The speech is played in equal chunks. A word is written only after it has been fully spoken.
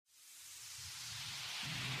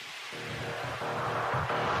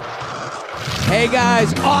Hey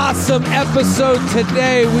guys, awesome episode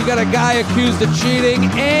today. We got a guy accused of cheating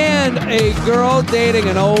and a girl dating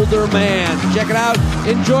an older man. Check it out.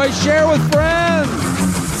 Enjoy, share with friends.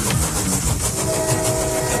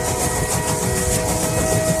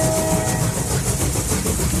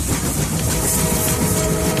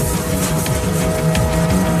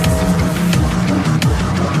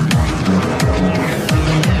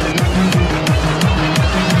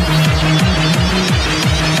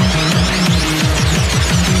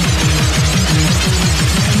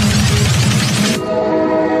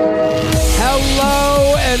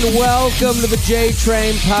 And welcome to the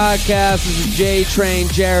J-Train podcast. This is J-Train,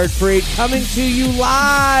 Jared Freed, coming to you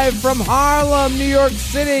live from Harlem, New York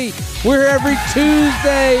City. We're here every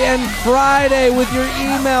Tuesday and Friday with your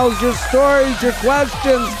emails, your stories, your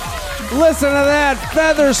questions. Listen to that.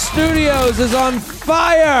 Feather Studios is on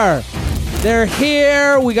fire. They're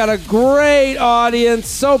here. We got a great audience.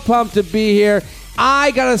 So pumped to be here.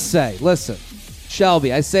 I got to say, listen,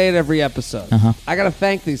 Shelby, I say it every episode. I got to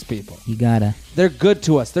thank these people. You gotta. They're good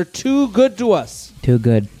to us. They're too good to us. Too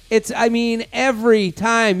good. Every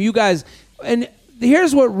time you guys, and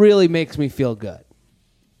here's what really makes me feel good.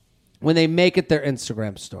 When they make it their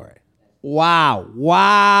Instagram story. Wow.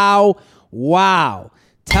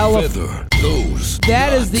 Tell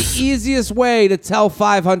that is the easiest way to tell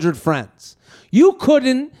 500 friends. You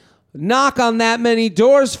couldn't knock on that many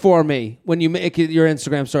doors for me when you make it your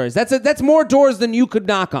Instagram stories. That's more doors than you could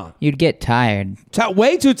knock on. You'd get tired.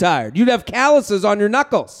 Way too tired. You'd have calluses on your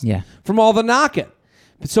knuckles. Yeah. From all the knocking.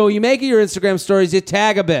 So you make it your Instagram stories, you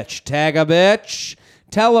tag a bitch.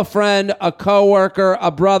 Tell a friend, a coworker, a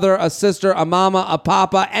brother, a sister, a mama, a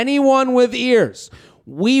papa, anyone with ears.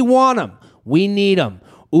 We want them. We need them.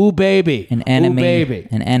 Ooh, baby. An enemy. Ooh, baby.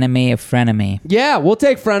 An enemy, a frenemy. Yeah, we'll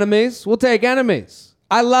take frenemies. We'll take enemies.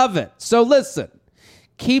 I love it. So listen,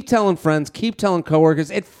 keep telling friends, keep telling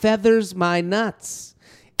coworkers. It feathers my nuts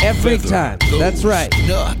every time. That's right.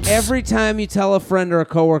 Nuts. Every time you tell a friend or a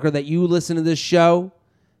coworker that you listen to this show,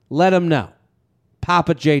 let them know.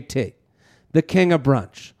 Papa JT, the king of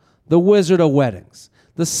brunch, the wizard of weddings,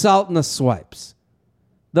 the sultan of swipes,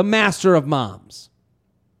 the master of moms.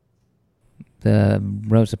 The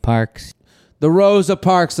Rosa Parks. The Rosa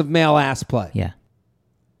Parks of male ass play. Yeah.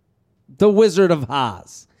 The Wizard of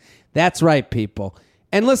Oz. That's right, people.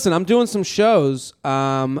 And listen, I'm doing some shows.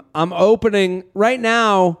 I'm opening right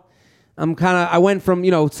now. I went from,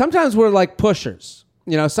 sometimes we're like pushers.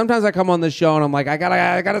 Sometimes I come on this show and I'm like, I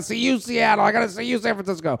gotta see you, Seattle. I gotta see you, San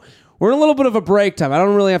Francisco. We're in a little bit of a break time. I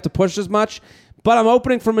don't really have to push as much, but I'm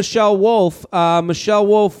opening for Michelle Wolf. Michelle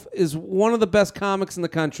Wolf is one of the best comics in the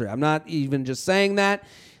country. I'm not even just saying that.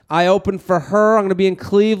 I opened for her. I'm going to be in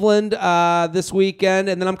Cleveland this weekend.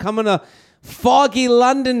 And then I'm coming to foggy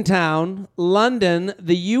London town, London,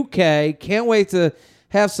 the UK. Can't wait to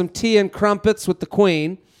have some tea and crumpets with the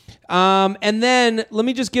Queen. And then let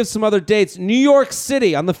me just give some other dates. New York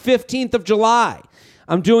City on the 15th of July.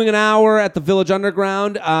 I'm doing an hour at the Village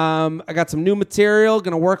Underground. I got some new material.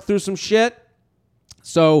 Going to work through some shit.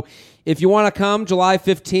 So if you want to come, July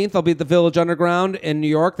 15th, I'll be at the Village Underground in New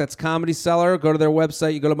York. That's Comedy Cellar. Go to their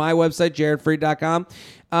website. You go to my website,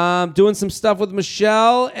 jaredfreed.com. Doing some stuff with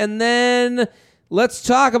Michelle. And then let's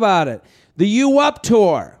talk about it. The U Up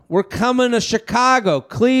Tour. We're coming to Chicago,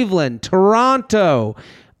 Cleveland, Toronto,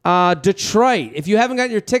 Detroit. If you haven't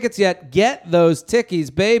gotten your tickets yet, get those tickies,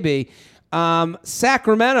 baby.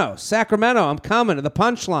 Sacramento. I'm coming to the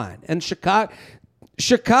Punchline. And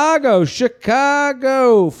Chicago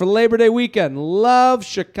for Labor Day weekend. Love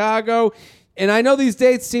Chicago. And I know these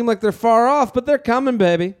dates seem like they're far off, but they're coming,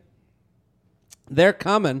 baby. They're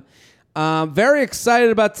coming. Very excited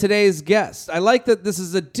about today's guest. I like that this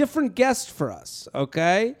is a different guest for us,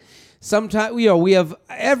 okay? Sometimes, we have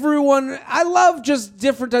everyone. I love just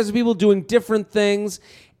different types of people doing different things.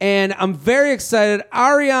 And I'm very excited.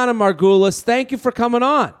 Ariana Margulis, thank you for coming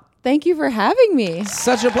on. Thank you for having me.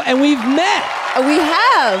 And we've met. We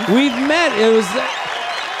have. We've met. It was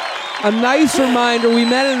a nice reminder. We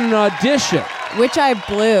met in an audition. Which I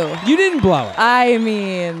blew. You didn't blow it. I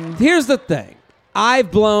mean. Here's the thing.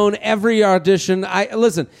 I've blown every audition.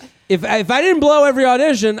 Listen, if I didn't blow every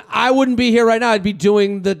audition, I wouldn't be here right now. I'd be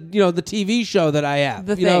doing the TV show that I have.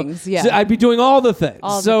 The things, yeah. So I'd be doing all the things.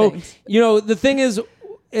 The things. The thing is,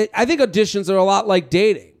 I think auditions are a lot like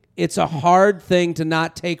dating. It's a hard thing to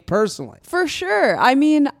not take personally. For sure. I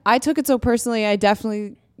mean, I took it so personally. I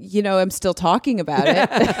definitely, am still talking about it.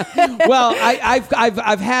 Well, I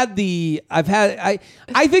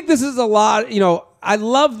think this is a lot, I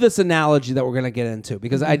love this analogy that we're going to get into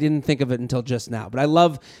because I didn't think of it until just now. But I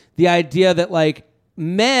love the idea that like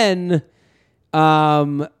men,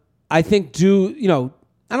 I think do,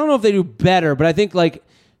 I don't know if they do better, but I think like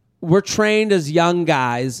we're trained as young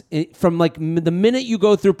guys from like the minute you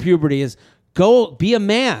go through puberty is go be a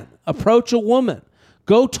man, approach a woman,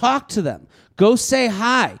 go talk to them, go say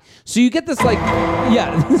hi. So you get this like,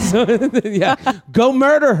 go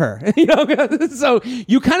murder her. So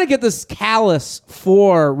you kind of get this callous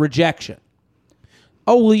for rejection.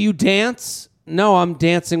 Oh, will you dance? No, I'm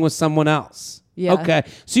dancing with someone else. Yeah. Okay.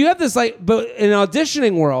 So you have this like, but in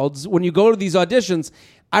auditioning worlds, when you go to these auditions,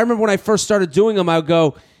 I remember when I first started doing them, I would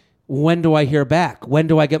go, when do I hear back? When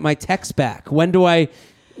do I get my text back? When do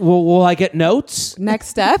will I get notes? Next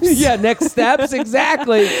steps? Yeah, next steps,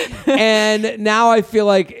 exactly. And now I feel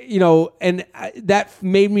like, that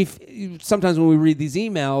made me, sometimes when we read these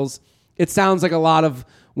emails, it sounds like a lot of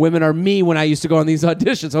women are me when I used to go on these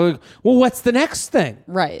auditions. I'm like, well, what's the next thing?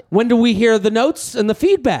 Right. When do we hear the notes and the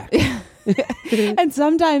feedback? And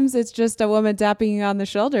sometimes it's just a woman tapping you on the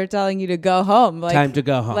shoulder telling you to go home. Like, Time to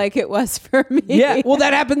go home. Like it was for me. Yeah, well,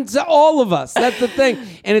 that happens to all of us. That's the thing.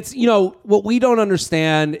 And it's, what we don't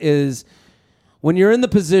understand is when you're in the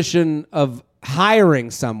position of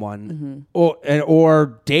hiring someone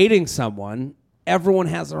or dating someone, everyone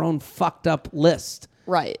has their own fucked up list.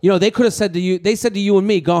 Right. They could have said to you, they said to you and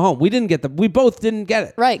me, go home. We both didn't get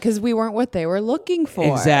it. Right, because we weren't what they were looking for.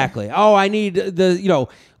 Exactly. Oh, I need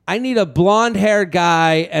I need a blonde-haired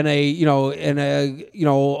guy and a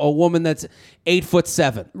woman that's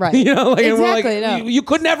 8'7". Right. And we're like, Exactly, no. you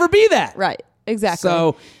could never be that. Right. Exactly.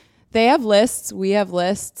 So they have lists. We have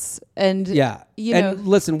lists. And, and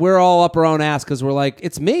listen, we're all up our own ass because we're like,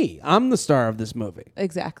 it's me. I'm the star of this movie.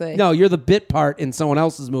 Exactly. No, you're the bit part in someone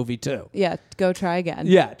else's movie too. Yeah. Go try again.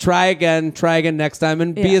 Yeah. Try again next time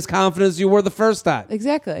and be as confident as you were the first time.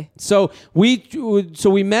 Exactly. So we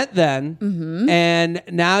met then, and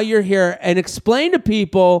now you're here, and explain to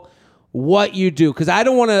people what you do, because I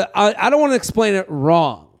don't want to explain it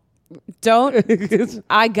wrong.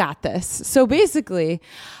 I got this. So basically,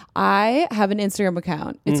 I have an Instagram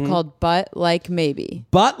account. It's called But Like Maybe.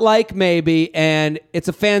 But Like Maybe, and it's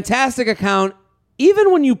a fantastic account.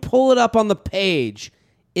 Even when you pull it up on the page,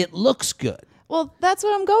 it looks good. Well, that's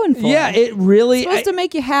what I'm going for. Yeah, it really... It's supposed to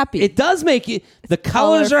make you happy. It does make you... The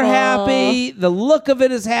colors are Colorful. happy. The look of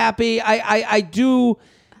it is happy. I do...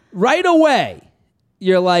 Right away,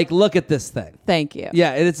 you're like, look at this thing. Thank you.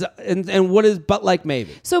 Yeah, and what is But Like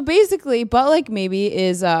Maybe? So basically, But Like Maybe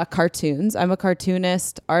is cartoons. I'm a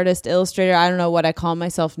cartoonist, artist, illustrator. I don't know what I call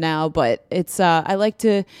myself now, but it's I like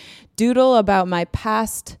to doodle about my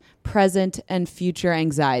past, present, and future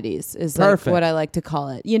anxieties is like Perfect. what I like to call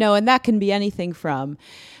it. And that can be anything from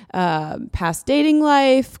past dating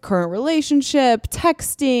life, current relationship,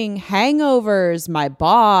 texting, hangovers, my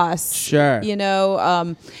boss. Sure.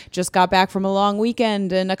 Just got back from a long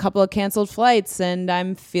weekend and a couple of canceled flights, and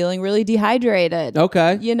I'm feeling really dehydrated.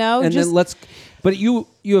 Okay. And just then but you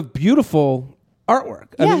have beautiful artwork.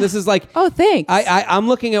 I mean, this is like... Oh, thanks. I'm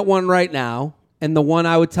looking at one right now, and the one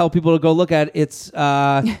I would tell people to go look at, it's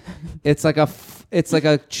like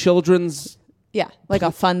a children's... Yeah, like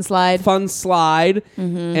a fun slide.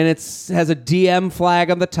 And has a DM flag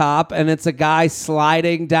on the top, and it's a guy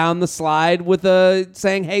sliding down the slide with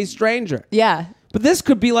saying, "Hey, stranger." Yeah. But this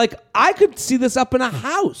could be like, I could see this up in a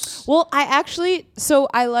house. Well,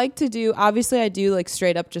 I like to do, obviously I do like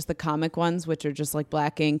straight up just the comic ones, which are just like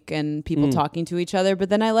black ink and people talking to each other. But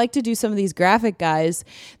then I like to do some of these graphic guys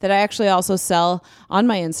that I actually also sell on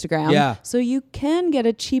my Instagram. Yeah. So you can get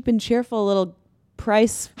a cheap and cheerful little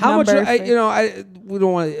price How much? number We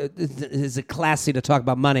don't want. Is it classy to talk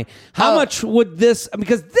about money? How much would this?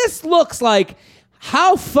 Because this looks like.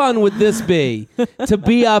 How fun would this be to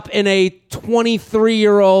be up in a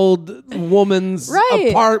 23-year-old woman's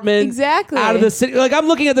apartment, exactly, out of the city? Like, I'm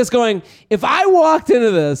looking at this, going, if I walked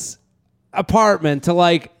into this apartment to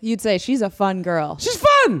like, you'd say she's a fun girl. She's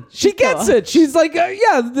fun. She gets it. She's like,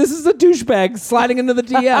 this is a douchebag sliding into the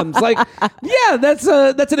DMs. Like, that's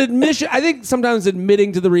an admission. I think sometimes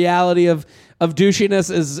admitting to the reality of douchiness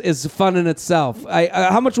is fun in itself.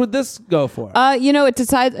 How much would this go for?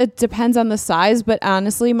 It depends on the size, but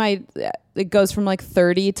honestly, it goes from like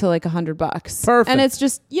 $30 to like $100. Perfect. And it's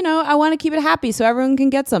just, I want to keep it happy so everyone can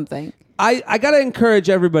get something. I got to encourage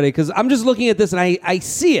everybody, because I'm just looking at this and I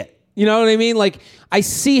see it. You know what I mean? Like, I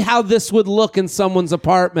see how this would look in someone's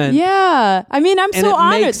apartment. Yeah. I mean, I'm so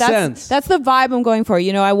honored. Makes sense. That's the vibe I'm going for.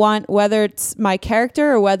 I want, whether it's my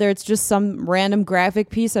character or whether it's just some random graphic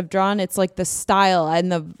piece I've drawn, it's like the style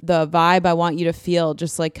and the vibe I want you to feel.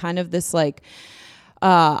 Just like kind of this like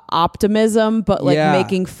optimism, but like Yeah.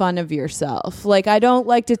 making fun of yourself. Like I don't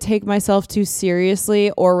like to take myself too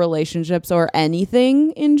seriously, or relationships, or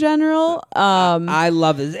anything in general. I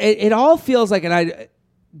love this. It all feels like, and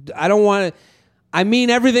I don't want to. I mean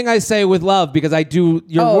everything I say with love, because I do.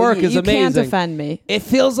 Your work is you amazing. Can't defend me. It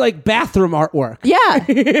feels like bathroom artwork. Yeah,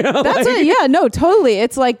 You know, that's like, it. Yeah, no, totally.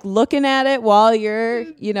 It's like looking at it while you're,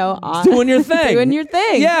 on, doing your thing. doing your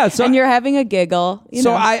thing. Yeah, so- and you're having a giggle. You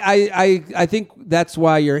So know. I think that's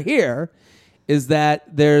why you're here, is that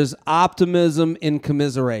there's optimism in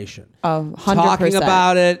commiseration. 100%. Talking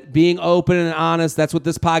about it, being open and honest. That's what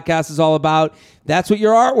this podcast is all about. That's what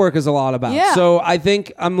your artwork is a lot about. Yeah. So I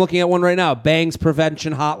think I'm looking at one right now. Bangs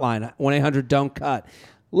Prevention Hotline, 1-800-DON'T-CUT.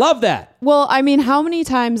 Love that. Well, I mean, how many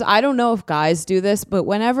times, I don't know if guys do this, but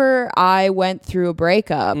whenever I went through a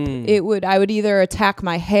breakup, I would either attack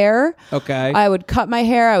my hair. Okay. I would cut my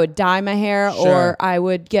hair, I would dye my hair, Sure. or I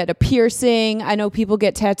would get a piercing. I know people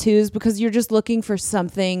get tattoos because you're just looking for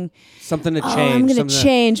something. Something to change. Oh, I'm going something to to-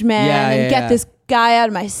 change, man, Yeah, and yeah, get yeah. this guy out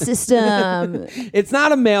of my system. It's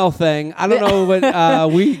not a male thing. I don't know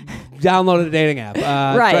what we downloaded a dating app.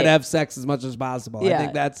 Right. Try to have sex as much as possible. I Yeah.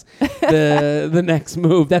 think that's the next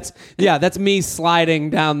move. That's me sliding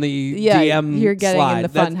down the Yeah, DM. you're getting in slide. the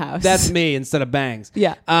fun house. That's me instead of bangs.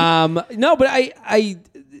 Yeah. No, but I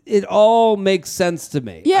it all makes sense to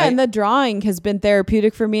me. Yeah, and the drawing has been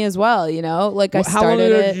therapeutic for me as well, Like I how long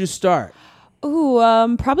started ago it. did you start?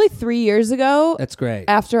 Probably 3 years ago. That's great.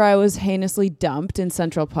 After I was heinously dumped in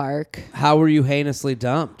Central Park. How were you heinously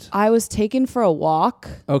dumped? I was taken for a walk.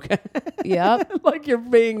 Okay. Yep. Like you're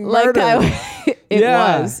being Like murdered. it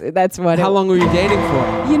Yeah. was. That's what How long were you dating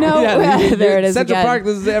for? there it is Central again. Park.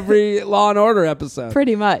 This is every Law and Order episode.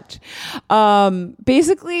 Pretty much.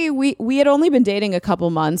 Basically, we had only been dating a couple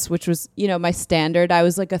months, which was, my standard. I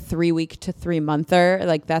was like a 3-week to 3-monther.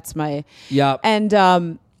 Like that's my... Yep.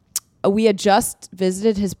 And we had just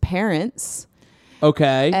visited his parents.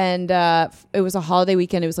 Okay. And it was a holiday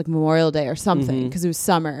weekend. It was like Memorial Day or something because it was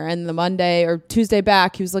summer. And the Monday or Tuesday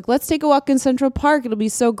back, he was like, let's take a walk in Central Park. It'll be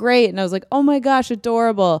so great. And I was like, oh my gosh,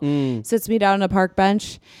 adorable. Sits me down on a park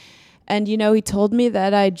bench. And, he told me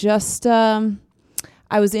that I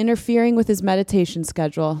was interfering with his meditation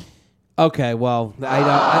schedule. Okay, well,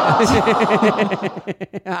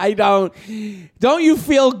 I don't. Don't you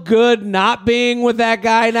feel good not being with that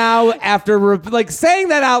guy now? After saying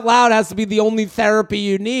that out loud has to be the only therapy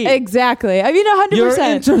you need. Exactly. I mean, 100%. You're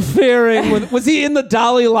interfering with. Was he in the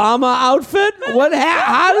Dalai Lama outfit? What?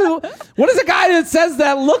 What does a guy that says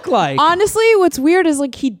that look like? Honestly, what's weird is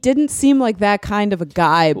he didn't seem like that kind of a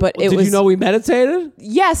guy, but it Did was. you know he meditated?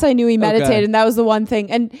 Yes, I knew he meditated, Okay. and that was the one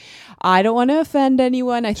thing. And I don't want to offend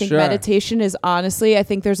anyone. I think Sure. meditation is honestly, I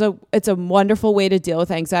think it's a wonderful way to deal with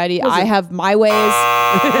anxiety. I have my ways.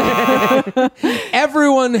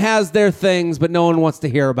 Everyone has their things, but no one wants to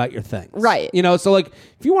hear about your things. Right. So if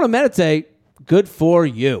you want to meditate, good for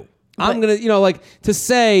you. I'm going to, to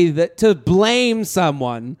say that, to blame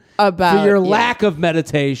someone About- for your yeah. lack of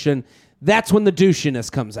meditation, that's when the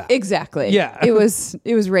douchiness comes out. Exactly. Yeah. It was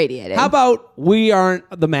radiating. How about we aren't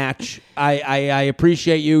the match? I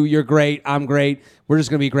appreciate you. You're great. I'm great. We're just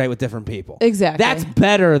going to be great with different people. Exactly. That's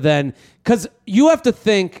better than, because you have to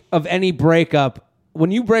think of any breakup. When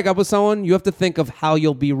you break up with someone, you have to think of how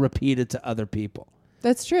you'll be repeated to other people.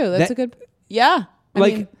 That's true. That's That- a good. Yeah. I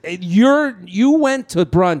mean, you went to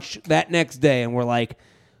brunch that next day and were like,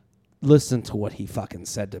 listen to what he fucking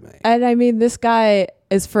said to me. and I mean, this guy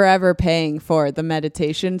is forever paying for the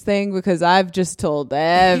meditation thing because I've just told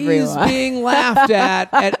everyone. He's being laughed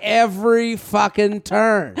at every fucking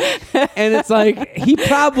turn. And it's like, he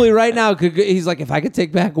probably right now he's like, if I could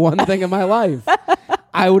take back one thing in my life,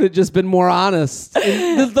 I would have just been more honest.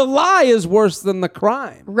 And the lie is worse than the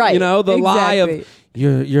crime. Right, The lie exactly. of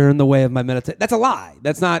you're in the way of my meditation. That's a lie.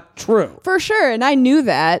 That's not true. For sure, and I knew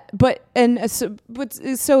that, but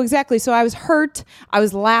so exactly. So I was hurt, I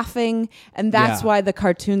was laughing, and that's Yeah. why the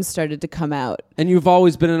cartoons started to come out. And you've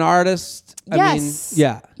always been an artist? Yes.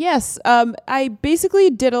 Yeah. Yes. I basically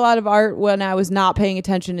did a lot of art when I was not paying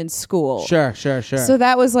attention in school. Sure. So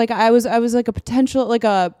that was like I was like a potential like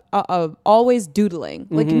a always doodling,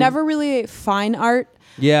 like never really fine art.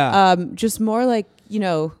 Yeah. Just more like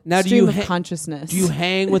Now, stream of consciousness. Do you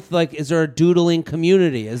hang with is there a doodling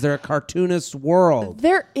community? Is there a cartoonist world?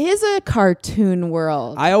 There is a cartoon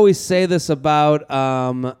world. I always say this about,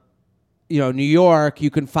 New York. You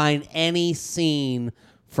can find any scene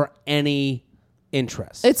for any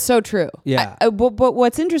interest. It's so true. Yeah. But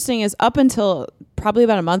what's interesting is up until probably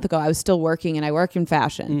about a month ago, I was still working and I work in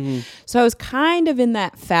fashion. So I was kind of in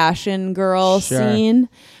that fashion girl Sure. scene.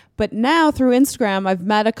 But now through Instagram, I've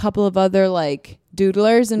met a couple of other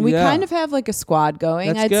doodlers, and we Yeah. kind of have like a squad going.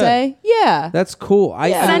 That's I'd good. say, yeah. That's cool.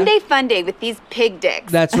 Sunday fun day with these pig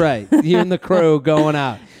dicks. That's right. You and the crew going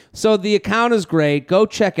out. So the account is great. Go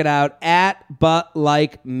check it out at But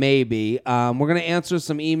Like Maybe. We're gonna answer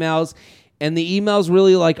some emails, and the emails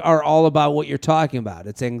really are all about what you're talking about.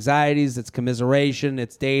 It's anxieties, it's commiseration,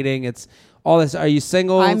 it's dating, it's all this. Are you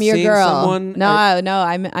single? I'm your seeing girl. Someone?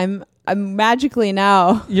 No, I'm magically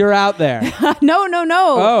now. You're out there. No.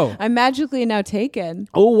 Oh. I'm magically now taken.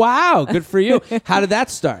 Oh wow, good for you. How did that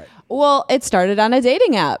start? Well, it started on a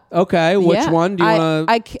dating app. Okay, which Yeah. one do you want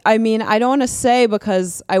to? I mean, I don't want to say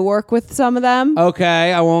because I work with some of them.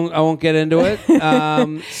 Okay, I won't get into it.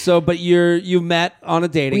 But you met on a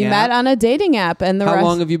dating We app. met on a dating app, and the How rest.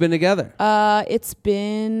 long have you been together? It's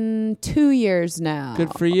been 2 years now.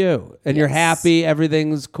 Good for you. And you're Yes. happy.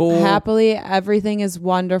 Everything's cool. Happily, everything is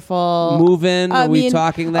wonderful. Move in. Are we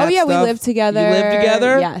talking that Oh yeah, stuff? we live together. You live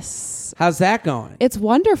together? Yes. How's that going? It's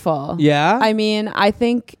wonderful. Yeah? I mean, I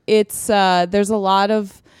think it's there's a lot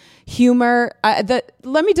of humor. Let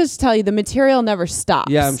me just tell you, the material never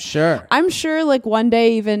stops. Yeah, I'm sure. I'm sure like one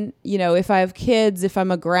day, even, if I have kids, if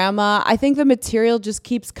I'm a grandma, I think the material just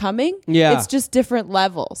keeps coming. Yeah. It's just different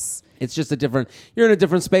levels. It's just you're in a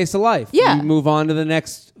different space of life. Yeah. You move on to the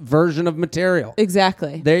next version of material.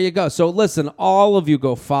 Exactly. There you go. So listen, all of you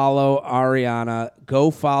go follow Ariana.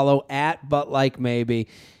 Go follow at But Like Maybe.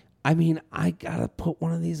 I mean, I got to put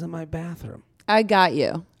one of these in my bathroom. I got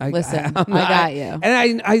you. Listen, I got you.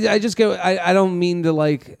 And I just go, I don't mean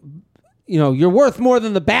to you're worth more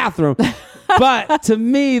than the bathroom. But to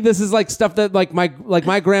me, this is like stuff that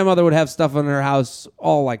my grandmother would have stuff in her house,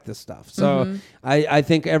 all like this stuff. So I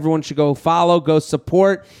think everyone should go follow, go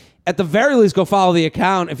support. At the very least, go follow the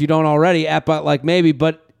account if you don't already at But Like Maybe.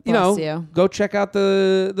 But Bless you. go check out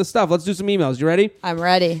the stuff. Let's do some emails. You ready? I'm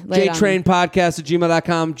ready. Lay it on me.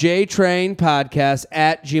 JTrainPodcast@gmail.com.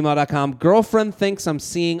 JTrainPodcast@gmail.com. Girlfriend thinks I'm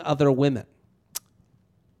seeing other women.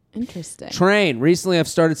 Interesting. Train. Recently, I've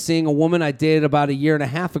started seeing a woman I dated about a year and a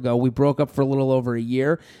half ago. We broke up for a little over a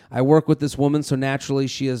year. I work with this woman, so naturally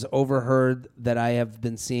she has overheard that I have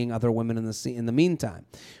been seeing other women in the meantime.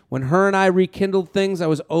 When her and I rekindled things, I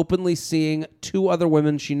was openly seeing 2 other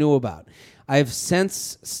women she knew about. I have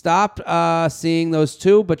since stopped seeing those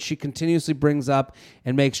 2, but she continuously brings up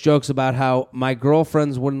and makes jokes about how my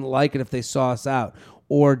girlfriends wouldn't like it if they saw us out,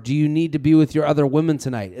 or do you need to be with your other women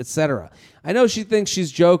tonight, etc. I know she thinks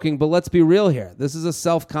she's joking, but let's be real here. This is a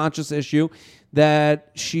self-conscious issue that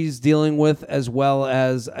she's dealing with, as well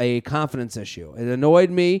as a confidence issue. It annoyed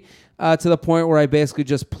me to the point where I basically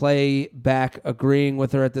just play back agreeing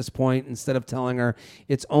with her at this point instead of telling her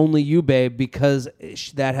it's only you, babe, because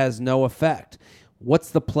that has no effect. What's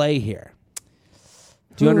the play here?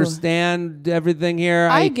 Do you understand everything here?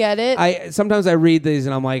 I get it. Sometimes I read these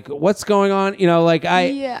and I'm like, what's going on?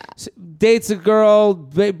 Yeah. Dates a girl,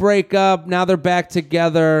 they break up, now they're back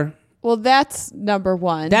together. Well, that's number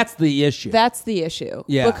one. That's the issue. That's the issue.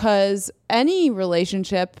 Yeah. Because any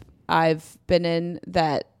relationship I've been in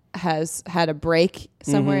that has had a break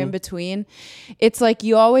somewhere in between, it's like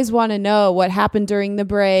you always want to know what happened during the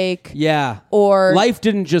break. Yeah. Or life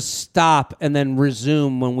didn't just stop and then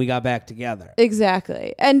resume when we got back together.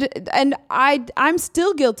 Exactly. And I'm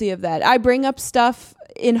still guilty of that. I bring up stuff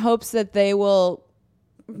in hopes that they will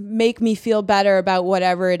make me feel better about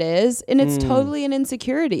whatever it is, and it's totally an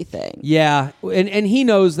insecurity thing. Yeah, and he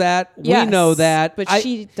knows that. Yes, we know that, but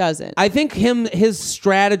she doesn't. I think his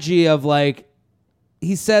strategy of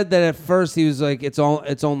he said that at first he was like, it's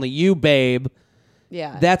only you, babe.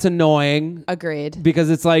 Yeah, That's annoying. Agreed. Because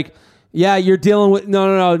it's like, yeah, you're dealing with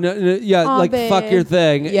no, yeah, Aw, like fuck babe. your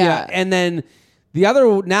thing. Yeah. And then the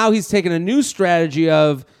other, now he's taking a new strategy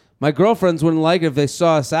of my girlfriends wouldn't like it if they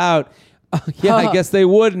saw us out. Yeah, I guess they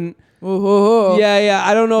wouldn't. Ooh. Yeah.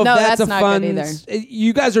 I don't know if No, that's that's a not fun. good either.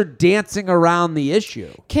 You guys are dancing around the issue.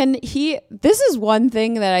 This is one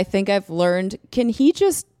thing that I think I've learned. Can he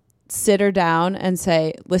just sit her down and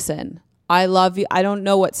say, listen, I love you. I don't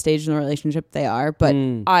know what stage in the relationship they are, but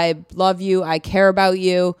I love you. I care about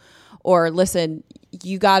you. Or listen,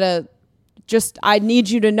 you gotta I need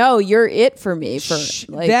you to know you're it for me.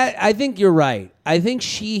 I think you're right. I think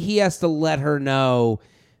he has to let her know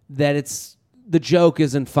that the joke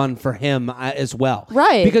isn't fun for him as well.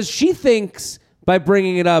 Right. Because she thinks by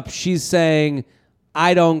bringing it up, she's saying,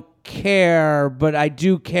 I don't care, but I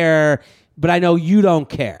do care, but I know you don't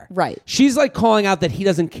care. Right. She's like calling out that he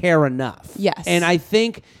doesn't care enough. Yes. And I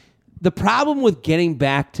think the problem with getting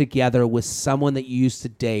back together with someone that you used to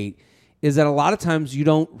date is that a lot of times you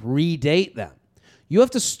don't redate them. you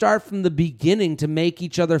have to start from the beginning to make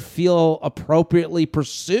each other feel appropriately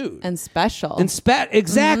pursued. And special.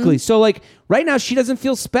 Exactly. So like right now she doesn't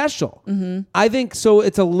feel special. I think so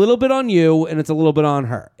it's a little bit on you and it's a little bit on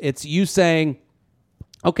her. It's you saying,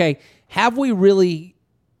 okay, have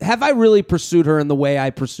I really pursued her in the way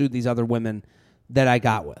I pursued these other women that I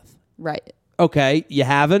got with? Right. Okay, you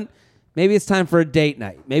haven't. Maybe it's time for a date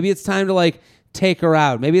night. Maybe it's time to like take her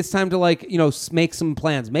out. Maybe it's time to like, make some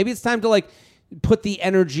plans. Maybe it's time to like put the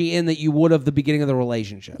energy in that you would have the beginning of the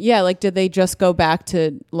relationship. Yeah, like did they just go back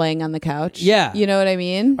to laying on the couch? Yeah. You know what I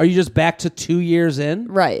mean? Are you just back to 2 years in?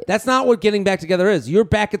 Right. That's not what getting back together is. You're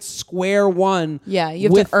back at square one. Yeah,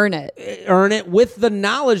 you have to earn it. Earn it with the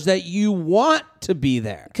knowledge that you want to be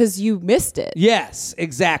there. Because you missed it. Yes,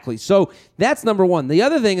 exactly. So that's number one. The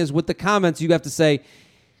other thing is with the comments, you have to say,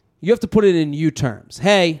 you have to put it in you terms.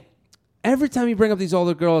 Hey, every time you bring up these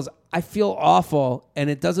older girls, I feel awful and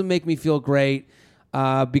it doesn't make me feel great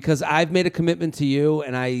because I've made a commitment to you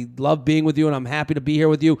and I love being with you and I'm happy to be here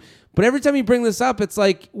with you. But every time you bring this up, it's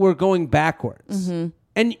like we're going backwards.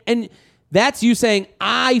 And that's you saying,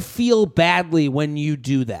 I feel badly when you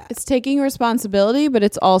do that. It's taking responsibility, but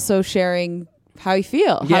it's also sharing how you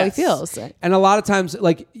feel, how he Yes. feels. And a lot of times,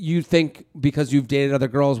 like, you think because you've dated other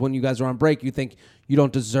girls when you guys are on break, you think you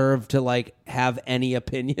don't deserve to, like, have any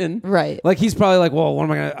opinion. Right. Like, he's probably like, well, what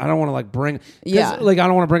am I going to, I don't want to, like, bring, Yeah. like, I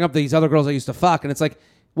don't want to bring up these other girls I used to fuck. And it's like,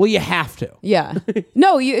 well, you have to. Yeah.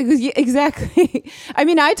 No, you exactly. I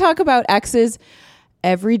mean, I talk about exes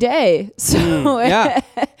every day. So, yeah.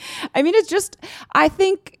 I mean, it's just, I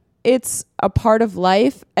think it's a part of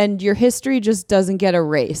life and your history just doesn't get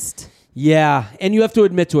erased. Yeah, and you have to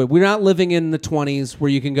admit to it. We're not living in the 20s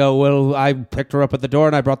where you can go, well, I picked her up at the door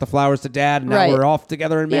and I brought the flowers to dad and now Right. we're off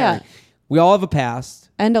together and married. Yeah. We all have a past.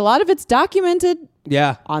 And a lot of it's documented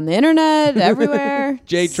Yeah. on the internet, everywhere.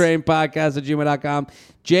 JTrainPodcast@gmail.com.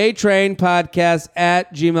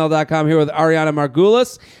 JTrainPodcast@gmail.com. Here with Ariana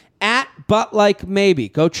Margulis at But Like Maybe.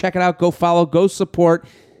 Go check it out. Go follow. Go support.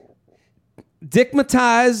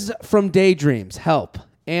 Dickmatized from Daydreams. Help.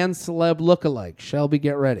 And celeb lookalike. Shelby,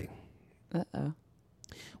 get ready. Uh-oh.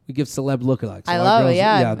 We give celeb lookalikes. I A lot of love it, girls-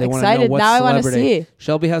 yeah. They want to Excited. know what Now I wanna celebrity. see.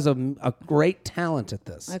 Shelby has a great talent at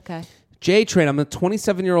this. Okay. J-Train, I'm a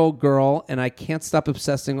 27-year-old girl, and I can't stop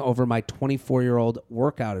obsessing over my 24-year-old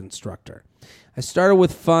workout instructor. I started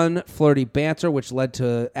with fun, flirty banter, which led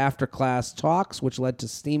to after-class talks, which led to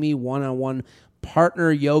steamy one-on-one partner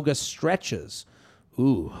yoga stretches.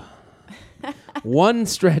 Ooh. One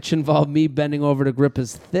stretch involved me bending over to grip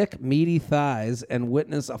his thick, meaty thighs and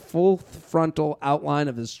witness a full frontal outline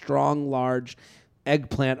of his strong, large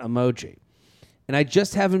eggplant emoji. And I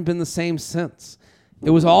just haven't been the same since. It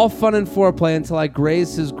was all fun and foreplay until I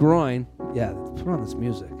grazed his groin. Yeah, put on this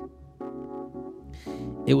music.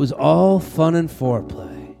 It was all fun and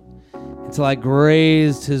foreplay until I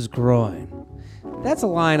grazed his groin. That's a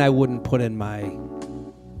line I wouldn't put in my...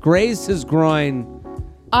 Grazed his groin...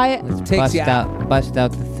 takes you out. Bust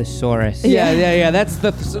out the thesaurus. Yeah. That's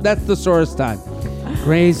the thesaurus time.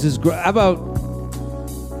 Grazed his groin.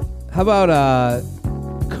 How about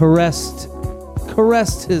caressed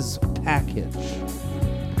his package?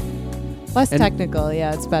 Less And- technical.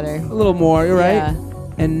 Yeah, it's better. A little more, you're right? Yeah.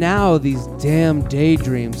 And now these damn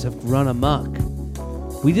daydreams have run amok.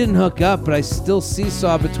 We didn't hook up, but I still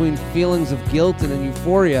seesaw between feelings of guilt and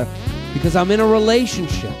euphoria because I'm in a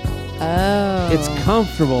relationship. Oh. It's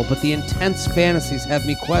comfortable, but the intense fantasies have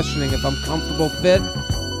me questioning if a comfortable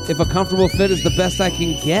fit is the best I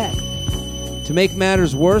can get. To make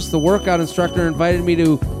matters worse, the workout instructor invited me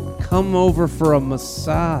to come over for a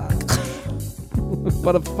massage.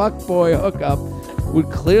 But a fuckboy hookup would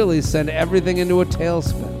clearly send everything into a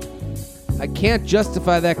tailspin. I can't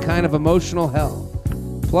justify that kind of emotional hell.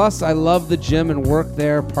 Plus, I love the gym and work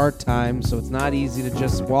there part-time, so it's not easy to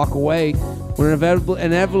just walk away when it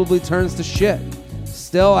inevitably turns to shit.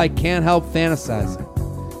 Still, I can't help fantasizing.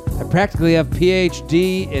 I practically have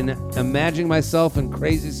PhD in imagining myself in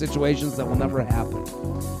crazy situations that will never happen.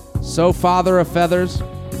 So, father of feathers,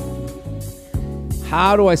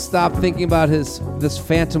 how do I stop thinking about this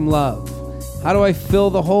phantom love? How do I fill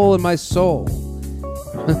the hole in my soul?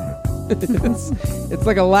 It's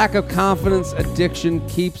like a lack of confidence. Addiction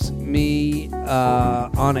keeps me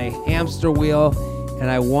on a hamster wheel,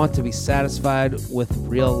 and I want to be satisfied with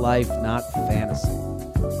real life, not fantasy.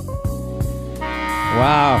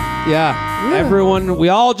 Wow. Yeah. Everyone, we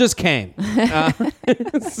all just came.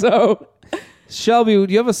 So, Shelby,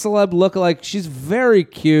 do you have a celeb lookalike? She's very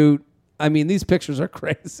cute. I mean, these pictures are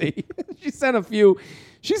crazy. She sent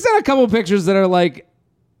a couple pictures that are like,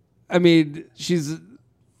 I mean, she's...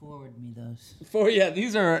 Forward me those.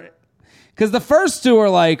 These are... Because the first two are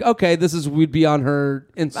like, okay, we'd be on her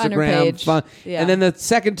Instagram. page. Yeah. And then the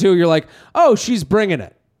second two, you're like, oh, she's bringing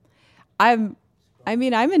it. I'm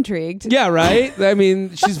intrigued. Yeah, right? I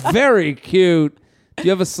mean, she's very cute. Do you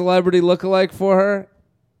have a celebrity lookalike for her?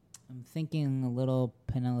 I'm thinking a little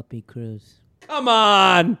Penelope Cruz. Come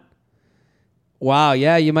on. Wow,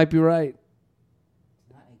 yeah, you might be right.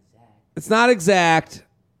 It's not exact.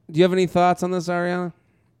 Do you have any thoughts on this, Ariana?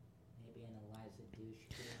 Maybe an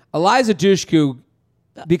Eliza Dushku,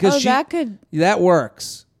 because that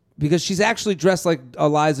works. Because she's actually dressed like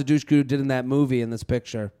Eliza Dushku did in that movie in this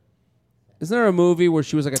picture. Isn't there a movie where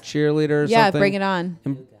she was like a cheerleader or something? Yeah, Bring It On.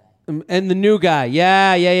 And the new guy.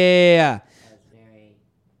 Yeah. That was very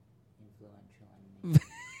influential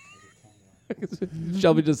on me.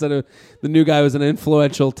 Shelby just said the new guy was an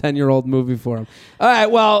influential 10-year-old movie for him. All right,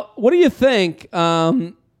 well, what do you think?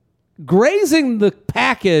 Grazing the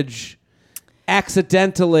package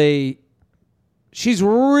accidentally, she's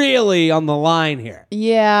really on the line here.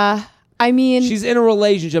 Yeah. I mean, She's in a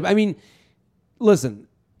relationship. I mean, listen,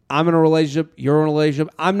 I'm in a relationship. You're in a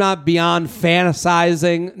relationship. I'm not beyond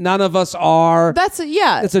fantasizing. None of us are.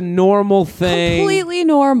 It's a normal thing. completely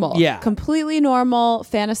normal. Yeah. Completely normal,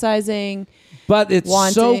 fantasizing. But it's so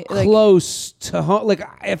Wanting, close to home. Like,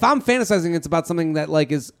 if I'm fantasizing, it's about something that like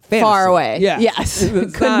is fantasy. Far away. Yeah. Yes.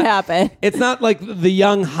 It's Couldn't happen. It's not like the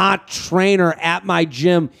young hot trainer at my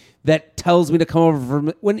gym that tells me to come over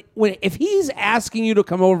for when if he's asking you to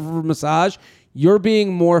come over for a massage, you're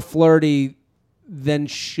being more flirty than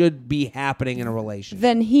should be happening in a relationship.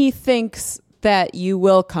 Then he thinks that you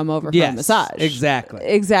will come over for a massage.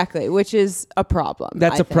 Exactly. Which is a problem.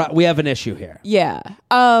 That's we have an issue here. Yeah.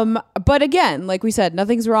 But again, like we said,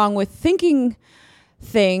 nothing's wrong with thinking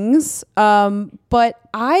things. But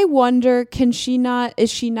I wonder,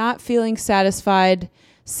 is she not feeling satisfied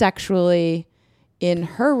sexually in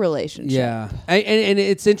her relationship? Yeah. And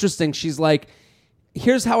it's interesting. She's like,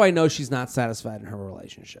 here's how I know she's not satisfied in her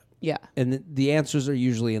relationship. Yeah. And the answers are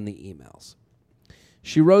usually in the emails.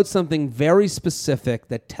 She wrote something very specific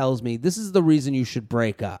that tells me this is the reason you should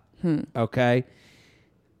break up. Okay?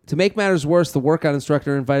 To make matters worse, the workout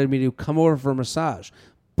instructor invited me to come over for a massage.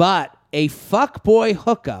 But a fuckboy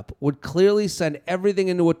hookup would clearly send everything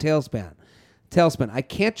into a tailspin. I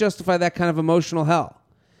can't justify that kind of emotional hell.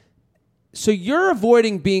 So you're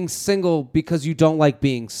avoiding being single because you don't like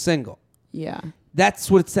being single. Yeah. That's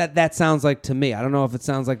what that sounds like to me. I don't know if it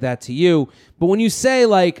sounds like that to you, but when you say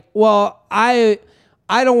like, well, I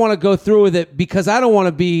don't want to go through with it because I don't want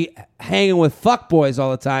to be hanging with fuckboys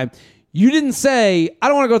all the time. You didn't say, I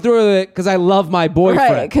don't want to go through with it because I love my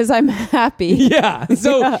boyfriend. Right, because I'm happy. Yeah.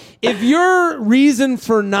 So if your reason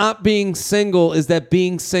for not being single is that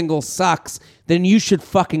being single sucks, then you should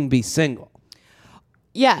fucking be single.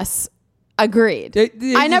 Yes. Agreed.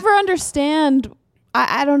 I never understand.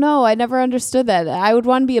 I don't know. I never understood that. I would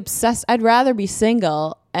want to be obsessed. I'd rather be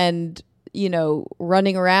single and,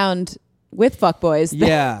 running around with fuckboys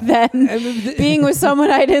than being with someone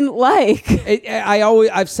I didn't like.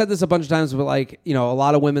 I've said this a bunch of times, but a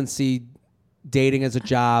lot of women see dating as a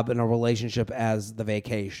job and a relationship as the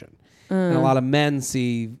vacation. And a lot of men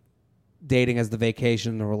see dating as the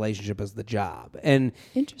vacation and a relationship as the job. And,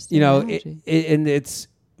 interesting. And it's,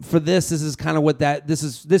 for this is kind of what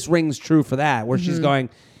this rings true for that, where she's going,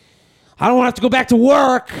 I don't want to have to go back to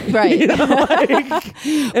work. Right.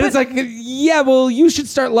 And it's like, yeah, well, you should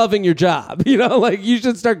start loving your job. You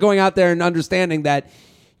should start going out there and understanding that,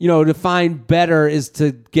 to find better is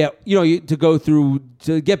to get,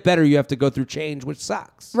 to get better, you have to go through change, which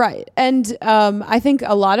sucks. Right. And I think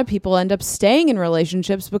a lot of people end up staying in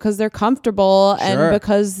relationships because they're comfortable and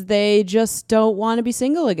because they just don't want to be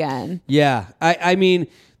single again. Yeah. I mean,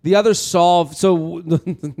 the other solve, so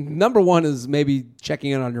number one is maybe checking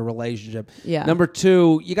in on your relationship. Yeah. Number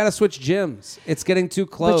two, you got to switch gyms. It's getting too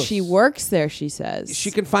close. But she works there, she says. She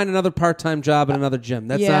can find another part-time job at another gym.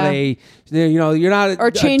 That's not you're not or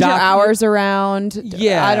change your hours around.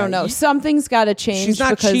 Yeah. I don't know. Something's got to change. She's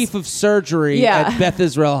not chief of surgery at Beth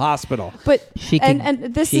Israel Hospital. But she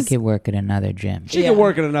could work at another gym. She could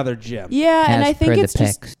work at another gym. Yeah, and I think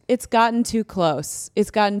it's gotten too close. It's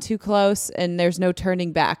gotten too close, and there's no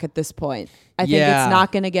turning back at this point. I think it's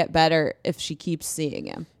not going to get better if she keeps seeing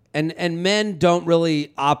him. And men don't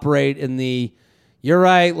really operate in the, you're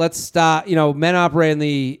right, let's stop. Men operate in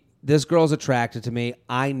the, this girl's attracted to me.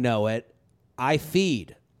 I know it. I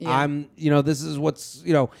feed. Yeah. I'm, this is what's,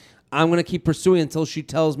 I'm going to keep pursuing until she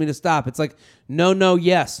tells me to stop. It's like, no,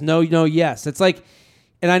 yes, no, yes. It's like,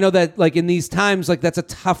 and I know that in these times, that's a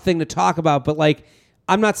tough thing to talk about, but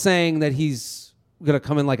I'm not saying that he's going to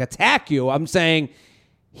come and attack you. I'm saying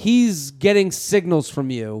he's getting signals from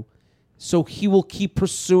you So he will keep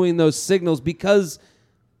pursuing those signals because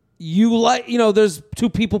there's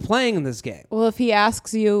two people playing in this game. Well, if he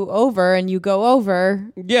asks you over and you go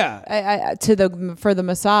over, Yeah. for the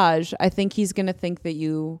massage, I think he's going to think that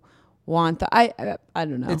you want the. I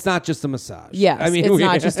don't know. It's not just a massage. Yes, it's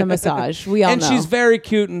not just a massage. We all and know. she's very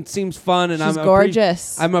cute and seems fun. And She's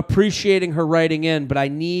gorgeous. I'm appreciating her writing in, but I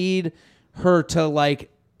need her to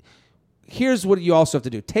here's what you also have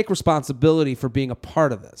to do. Take responsibility for being a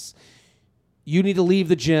part of this. You need to leave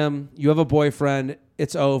the gym. You have a boyfriend.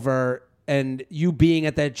 It's over. And you being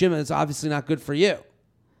at that gym is obviously not good for you.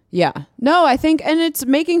 Yeah. No, I think, and it's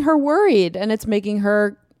making her worried and it's making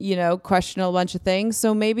her, question a bunch of things.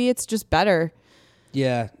 So maybe it's just better.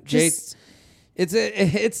 Yeah. It's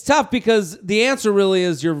tough because the answer really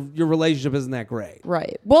is your relationship isn't that great.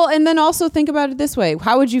 Right. Well, and then also think about it this way.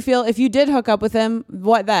 How would you feel if you did hook up with him?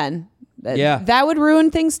 What then? Yeah. That would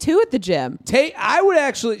ruin things too at the gym. I would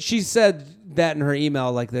actually, she said that in her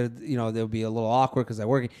email, there would be a little awkward because I'm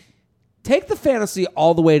working. Take the fantasy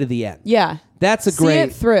all the way to the end. Yeah. That's a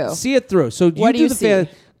great. See it through. So What do you see?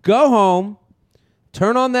 Go home,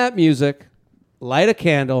 turn on that music, light a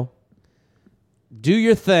candle, do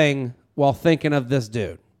your thing while thinking of this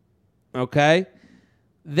dude. Okay?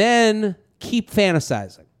 Then keep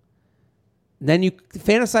fantasizing. Then you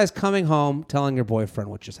fantasize coming home, telling your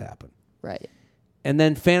boyfriend what just happened. Right. And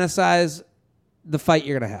then fantasize the fight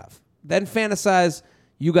you're going to have. Then fantasize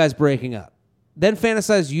you guys breaking up. Then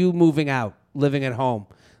fantasize you moving out, living at home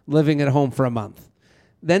for a month.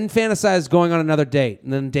 Then fantasize going on another date,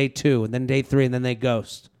 and then date 2, and then date 3, and then they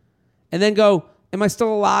ghost. And then go, am I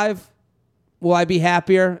still alive? Will I be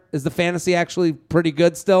happier? Is the fantasy actually pretty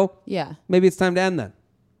good still? Yeah. Maybe it's time to end then.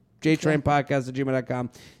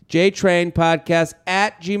 JTrainPodcast@gmail.com.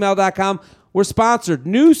 JTrainPodcast@gmail.com. We're sponsored.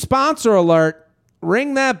 New sponsor alert.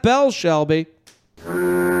 Ring that bell, Shelby.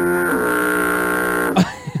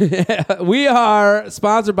 We are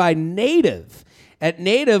sponsored by Native. At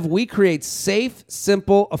Native, we create safe,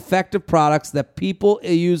 simple, effective products that people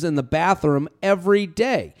use in the bathroom every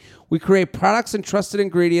day. We create products and trusted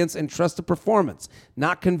ingredients and trusted performance.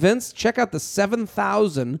 Not convinced? Check out the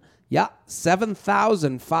 7,000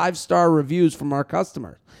 5-star reviews from our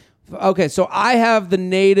customers. Okay, so I have the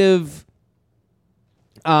Native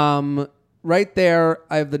right there.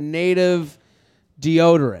 I have the Native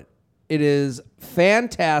deodorant. It is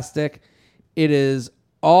fantastic. It is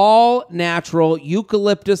all natural,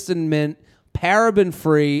 eucalyptus and mint, paraben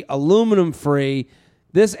free, aluminum free.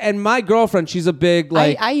 This, and my girlfriend, she's a big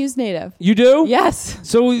I use Native. You do? Yes.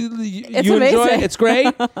 So you enjoy it? It's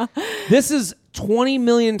great. This is 20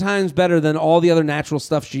 million times better than all the other natural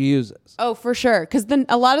stuff she uses. Oh, for sure. Because then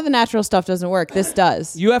a lot of the natural stuff doesn't work. This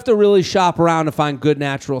does. You have to really shop around to find good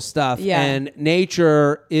natural stuff. Yeah. And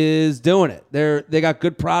Nature is doing it. They got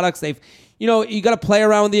good products. You got to play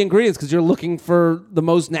around with the ingredients because you're looking for the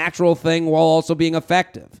most natural thing while also being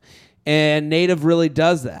effective. And Native really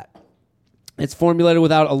does that. It's formulated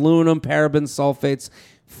without aluminum, parabens, sulfates,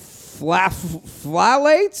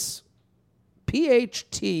 phthalates,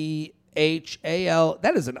 PHTHAL.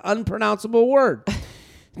 That is an unpronounceable word.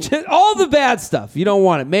 All the bad stuff. You don't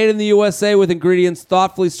want it. Made in the USA with ingredients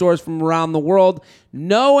thoughtfully sourced from around the world.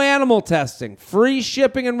 No animal testing. Free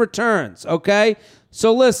shipping and returns. Okay?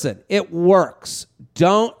 So listen, it works.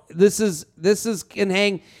 It can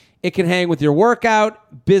hang with your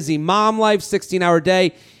workout, busy mom life, 16-hour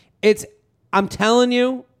day. I'm telling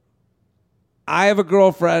you, I have a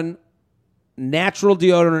girlfriend, natural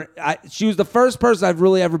deodorant. She was the first person I've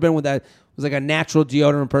really ever been with that was like a natural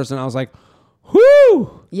deodorant person. I was like,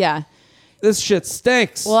 whoo! Yeah. This shit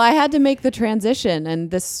stinks. Well, I had to make the transition,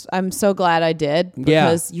 and I'm so glad I did.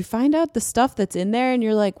 Because you find out the stuff that's in there, and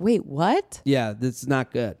you're like, wait, what? Yeah, that's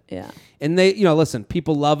not good. Yeah. And they, listen,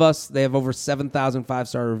 people love us. They have over 7,000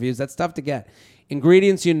 5-star reviews. That's tough to get.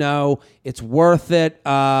 Ingredients, it's worth it.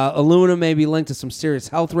 Aluminum may be linked to some serious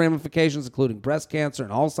health ramifications, including breast cancer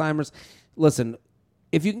and Alzheimer's. Listen,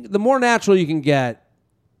 the more natural you can get,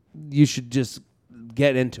 you should just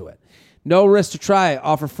get into it. No risk to try it.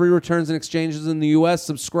 Offer free returns and exchanges in the U.S.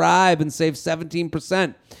 Subscribe and save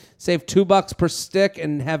 17%. Save $2 per stick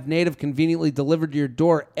and have Native conveniently delivered to your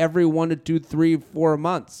door every 1 to 2, 3, 4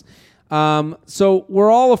 months. So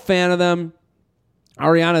we're all a fan of them.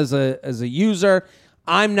 Ariana is a user.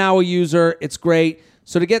 I'm now a user. It's great.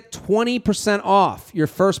 So to get 20% off your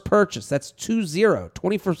first purchase, that's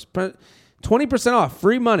 20% off,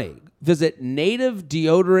 free money. Visit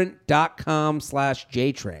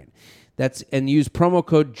nativedeodorant.com/JTrain. And use promo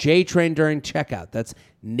code JTRAIN during checkout. That's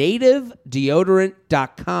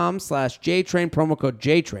nativedeodorant.com/JTRAIN, promo code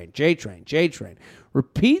JTRAIN, JTRAIN, JTRAIN.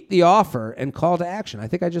 Repeat the offer and call to action. I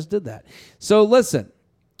think I just did that. So listen,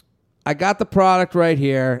 I got the product right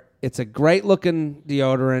here. It's a great looking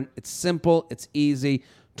deodorant. It's simple. It's easy.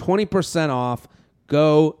 20% off.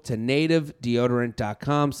 Go to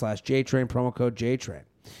nativedeodorant.com/JTRAIN, promo code JTRAIN.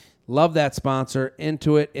 Love that sponsor.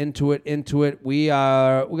 Into it. We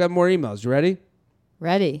got more emails. You ready?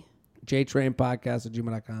 Ready.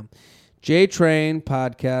 JTrainPodcast@gmail.com.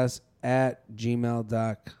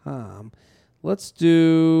 JTrainPodcast@gmail.com. Let's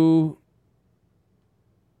do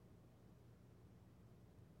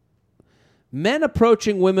men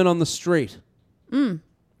approaching women on the street.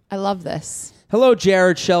 I love this. Hello,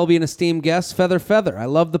 Jared, Shelby, and esteemed guests. Feather. I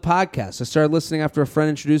love the podcast. I started listening after a friend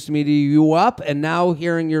introduced me to you up, and now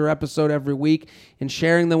hearing your episode every week and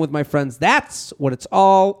sharing them with my friends. That's what it's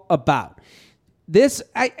all about.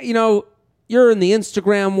 You're in the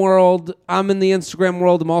Instagram world. I'm in the Instagram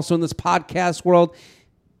world. I'm also in this podcast world.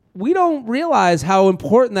 We don't realize how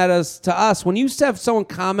important that is to us. When you have someone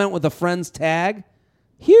comment with a friend's tag,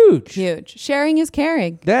 huge. Sharing is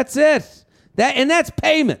caring. That's it. That's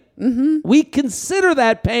payment. Mm-hmm. We consider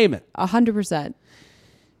that payment. 100%.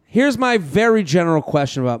 Here's my very general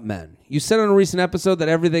question about men. You said on a recent episode that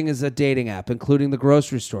everything is a dating app, including the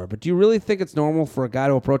grocery store. But do you really think it's normal for a guy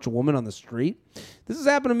to approach a woman on the street? This has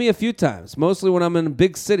happened to me a few times, mostly when I'm in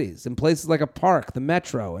big cities, in places like a park, the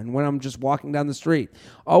metro, and when I'm just walking down the street.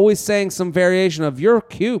 Always saying some variation of, you're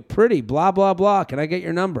cute, pretty, blah, blah, blah. Can I get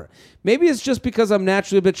your number? Maybe it's just because I'm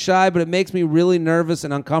naturally a bit shy, but it makes me really nervous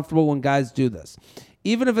and uncomfortable when guys do this.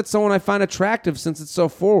 Even if it's someone I find attractive since it's so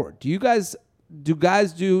forward. Do guys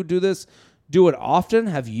do this? Do it often?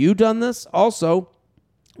 Have you done this? Also,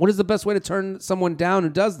 what is the best way to turn someone down who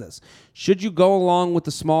does this? Should you go along with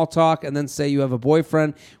the small talk and then say you have a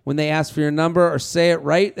boyfriend when they ask for your number, or say it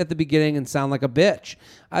right at the beginning and sound like a bitch?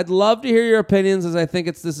 I'd love to hear your opinions, as I think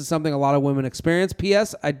this is something a lot of women experience.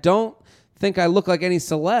 P.S. I don't think I look like any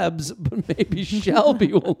celebs, but maybe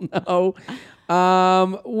Shelby will know.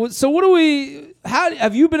 So how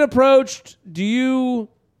have you been approached?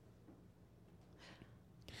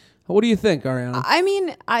 What do you think, Ariana? I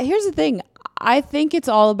mean, here's the thing. I think it's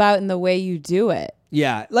all about in the way you do it.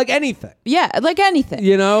 Yeah, like anything. Yeah, like anything.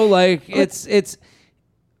 It's.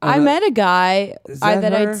 I met a guy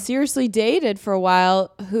that her? I'd seriously dated for a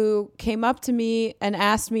while who came up to me and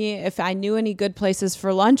asked me if I knew any good places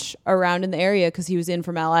for lunch around in the area because he was in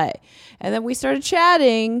from LA. And then we started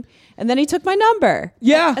chatting, and then he took my number.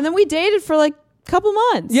 Yeah. And then we dated for like a couple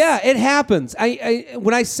months. Yeah, it happens.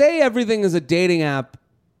 When I say everything is a dating app,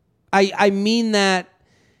 I mean that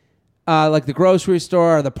like the grocery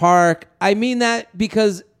store or the park. I mean that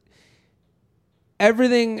because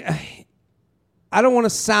everything. I don't want to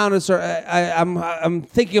sound as I'm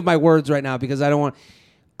thinking of my words right now because I don't want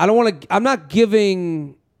to. I'm not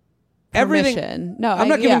giving everything. Permission. No, I'm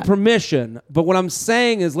not giving permission. But what I'm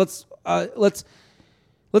saying is let's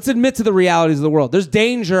admit to the realities of the world. There's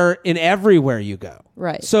danger in everywhere you go.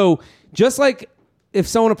 Right. So just like if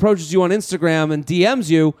someone approaches you on Instagram and DMs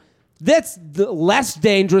you, that's less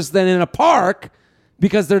dangerous than in a park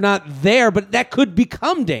because they're not there, but that could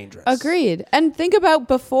become dangerous. Agreed. And think about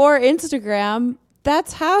before Instagram,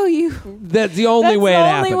 that's how you... That's the only way it happened.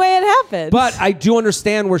 That's the only way it happened. But I do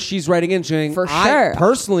understand where she's writing in, saying, for sure.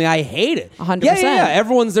 Personally, I hate it. 100%. Yeah.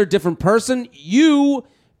 Everyone's their different person. To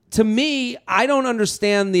me, I don't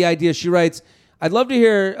understand the idea. She writes, I'd love to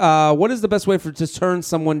hear what is the best way to turn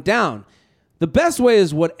someone down? The best way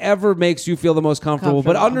is whatever makes you feel the most comfortable.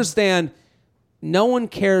 But understand, no one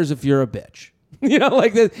cares if you're a bitch.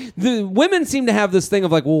 Like the women seem to have this thing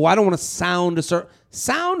of like, well, I don't want to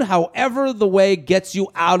sound however the way gets you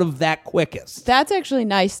out of that quickest. That's actually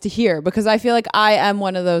nice to hear because I feel like I am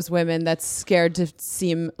one of those women that's scared to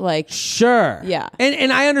seem like... Sure. Yeah.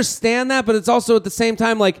 And I understand that, but it's also at the same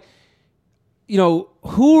time like,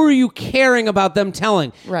 who are you caring about them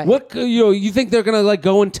telling? Right. What you think they're gonna like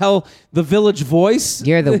go and tell the Village Voice?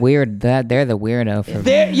 You're the weird. They're the weirdo for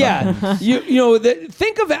me. Yeah.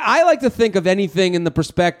 Think of it. I like to think of anything in the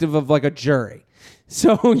perspective of like a jury.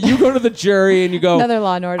 So you go to the jury and you go another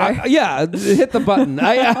Law and Order. Hit the button.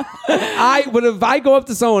 But if I go up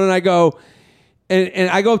to someone and I go. And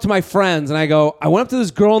I go up to my friends and I go, I went up to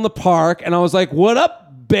this girl in the park and I was like, what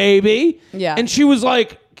up, baby? Yeah. And she was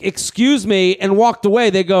like, excuse me, and walked away.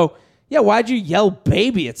 They go, yeah, why'd you yell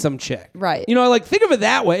baby at some chick? Right. Like think of it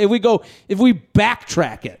that way. If we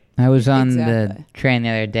backtrack it. I was on the train the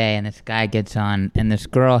other day and this guy gets on and this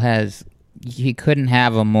girl he couldn't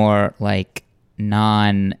have a more like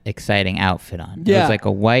non-exciting outfit on. Yeah. It was like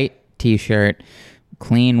a white t-shirt,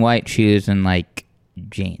 clean white shoes, and like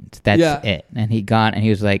jeans. That's it. And he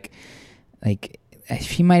was like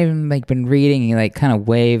she might have even like been reading. He like kind of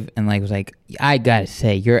waved and like was like, I gotta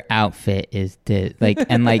say, your outfit is this, like,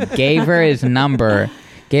 and like gave her his number.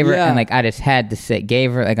 Gave her, and like I just had to say,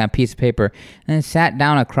 gave her like on a piece of paper, and then sat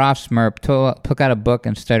down across from her, took out a book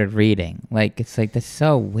and started reading. Like, it's like, that's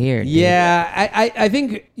so weird. Yeah, I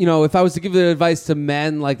think, if I was to give the advice to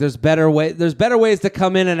men, like there's better ways to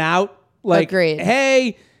come in and out. Like, agreed.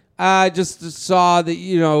 Hey, I just saw that,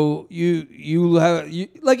 you have,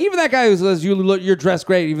 like even that guy who says you're dressed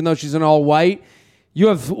great, even though she's in all white. You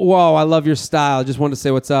have, whoa, I love your style. I just wanted to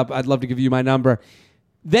say what's up. I'd love to give you my number.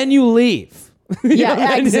 Then you leave.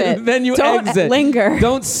 Exit. Then you Don't exit. linger.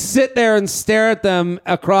 Don't sit there and stare at them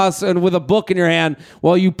across and with a book in your hand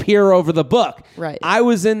while you peer over the book. Right.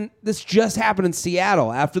 This just happened in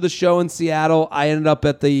Seattle. After the show in Seattle, I ended up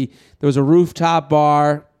there was a rooftop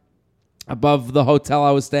bar above the hotel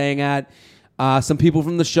I was staying at. Some people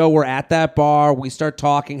from the show were at that bar. We start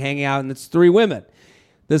talking, hanging out, and it's 3 women.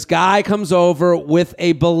 This guy comes over with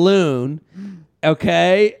a balloon.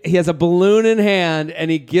 Okay, he has a balloon in hand, and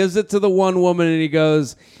he gives it to the one woman, and he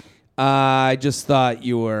goes, I just thought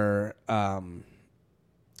you were,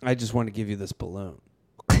 I just want to give you this balloon.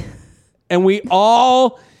 And we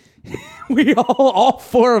all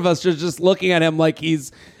 4 of us are just looking at him like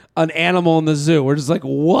he's an animal in the zoo. We're just like,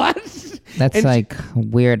 what? That's like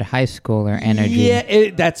weird high schooler energy. Yeah,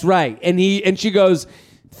 that's right. And she goes,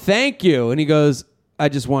 thank you. And he goes, I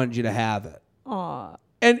just wanted you to have it. Aw.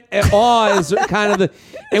 And awe is kind of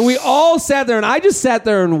and we all sat there, and I just sat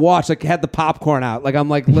there and watched, like had the popcorn out. Like I'm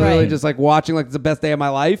like literally just like watching like it's the best day of my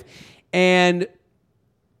life. And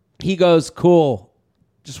he goes, cool.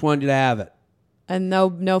 Just wanted you to have it. And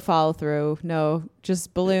no follow through. No,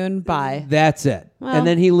 just balloon, bye. That's it. Well. And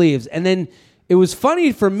then he leaves. And then it was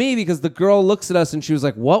funny for me because the girl looks at us and she was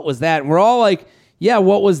like, what was that? And we're all like, yeah,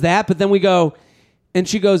 what was that? But then we go, and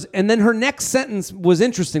she goes, and then her next sentence was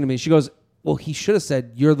interesting to me. She goes, well, he should have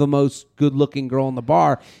said, you're the most good-looking girl in the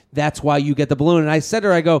bar. That's why you get the balloon. And I said to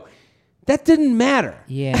her, I go, that didn't matter.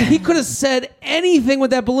 Yeah. He could have said anything with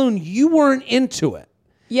that balloon. You weren't into it.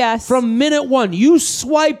 Yes. From minute 1, you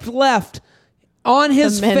swiped left on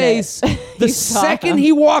his face the second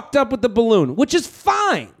he walked up with the balloon, which is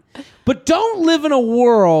fine. But don't live in a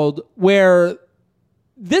world where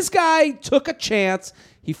this guy took a chance.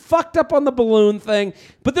 He fucked up on the balloon thing,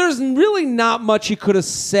 but there's really not much he could have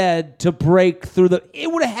said to break through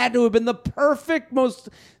it would have had to have been the perfect, most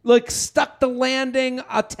like stuck the landing,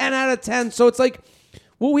 a 10 out of 10. So it's like,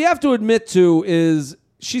 what we have to admit to is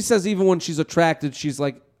she says even when she's attracted, she's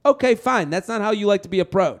like, okay, fine. That's not how you like to be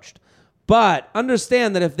approached. But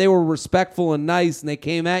understand that if they were respectful and nice and they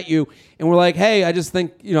came at you and were like, hey, I just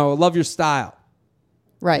think, I love your style.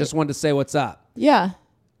 Right. I just wanted to say what's up. Yeah.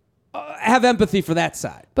 Have empathy for that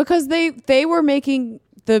side. Because they were making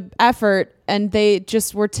the effort and they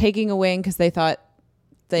just were taking away because they thought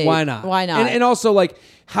why not? Why not? And also, like,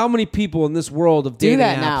 how many people in this world of dating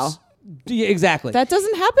that apps now? Exactly. That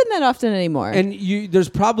doesn't happen that often anymore. And there's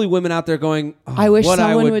probably women out there going, I wish what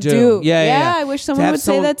someone I would do. Yeah. I wish someone would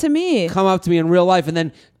say that to me. Come up to me in real life and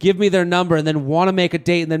then give me their number and then want to make a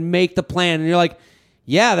date and then make the plan. And you're like,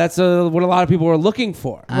 yeah, that's what a lot of people are looking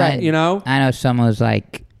for. Right. I know someone who's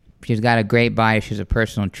like, she's got a great body. She's a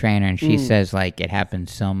personal trainer. And she says like it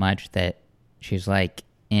happens so much that she's like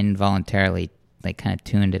involuntarily like kind of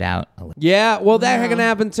tuned it out a little. Yeah, well, that can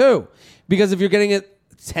happen too. Because if you're getting it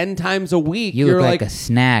 10 times a week, you're you're like a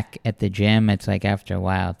snack at the gym. It's like after a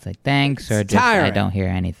while, it's like thanks, or just tiring. I don't hear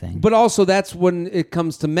anything. But also that's when it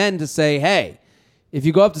comes to men to say, hey, if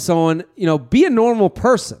you go up to someone, be a normal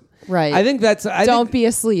person. Right. I think that's... Don't be a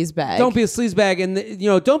sleazebag. Don't be a sleazebag.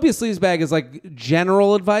 And, don't be a sleazebag is like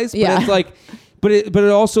general advice. But it's like... But it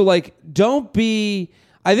also like, don't be...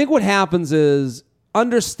 I think what happens is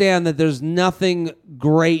understand that there's nothing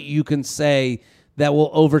great you can say that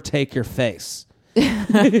will overtake your face. So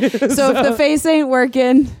if the face ain't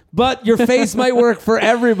working, but your face might work for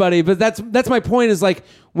everybody. But that's my point is like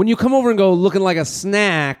when you come over and go looking like a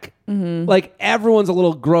snack, like everyone's a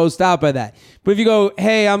little grossed out by that. But if you go,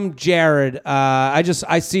 hey, I'm Jared. I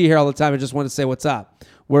see you here all the time. I just want to say what's up.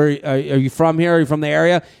 Where are you from here? Are you from the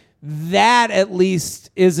area? That at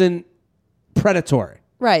least isn't predatory.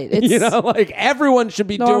 right? It's like everyone should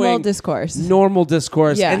be normal doing discourse. normal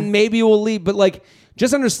discourse, Yeah. and maybe we'll leave. But like,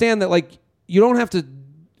 just understand that like you don't have to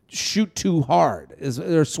shoot too hard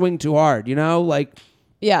or swing too hard. Like.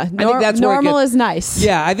 Yeah, I think that's where it normal gets- is nice.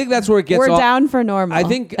 Yeah, I think that's where it gets. We're off, down for normal. I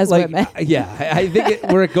think as like women. I think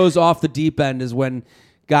where it goes off the deep end is when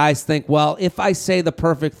guys think, well, if I say the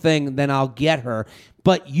perfect thing, then I'll get her.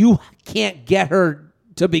 But you can't get her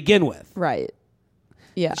to begin with. Right.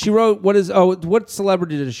 Yeah. She wrote, what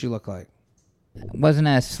celebrity does she look like? Wasn't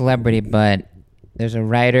a celebrity, but there's a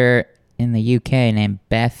writer in the UK named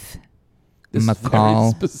Beth This McCall.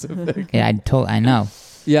 is very specific. Yeah, I know.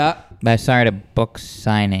 Yeah. But I saw her at a book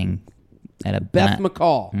signing at a Beth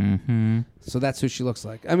McCall. Mm-hmm. So that's who she looks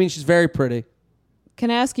like. I mean, she's very pretty. Can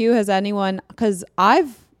I ask you, has anyone, because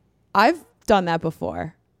I've done that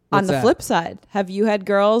before. What's On the that? flip side, have you had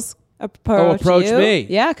girls approach you? me?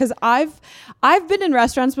 Yeah, because I've been in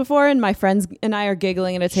restaurants before, and my friends and I are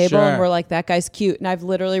giggling at a table, Sure. and we're like, that guy's cute. And I've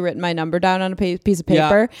literally written my number down on a piece of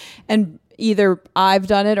paper, and either I've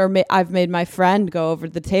done it or I've made my friend go over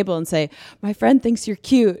to the table and say, my friend thinks you're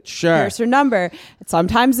cute. Sure. Here's her number.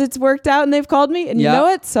 Sometimes it's worked out and they've called me, and you know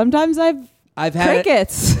what? Sometimes I've had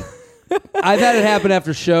crickets. I've had it happen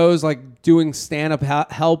after shows, like doing stand-up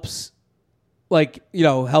helps, like,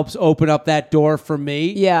 helps open up that door for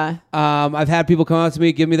me. Yeah. I've had people come up to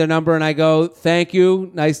me, give me their number, and I go, thank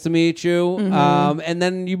you, nice to meet you. And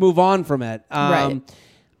then you move on from it. Right.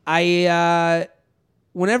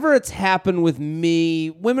 Whenever it's happened with me,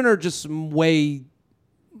 women are just way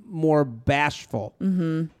more bashful.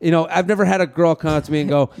 Mm-hmm. I've never had a girl come up to me and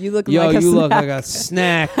go, You look yo, like a you look snack." like a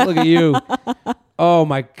snack. Look at you. Oh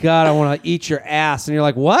my God, I want to eat your ass. And you're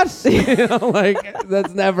like, what?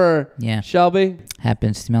 That's never. Yeah. Shelby?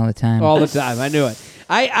 Happens to me all the time. All the time. I knew it.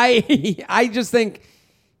 I just think,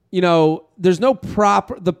 there's no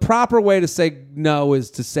the proper way to say no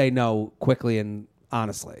is to say no quickly and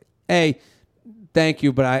honestly. Hey, thank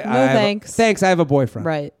you, but thanks. Thanks, I have a boyfriend.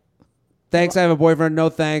 Right. Thanks, I have a boyfriend. No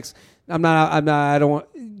thanks. I don't want.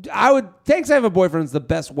 Thanks, I have a boyfriend is the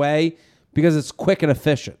best way because it's quick and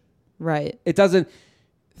efficient. Right. It doesn't.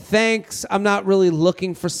 Thanks, I'm not really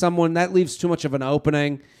looking for someone. That leaves too much of an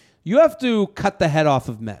opening. You have to cut the head off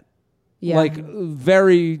of men. Yeah. Like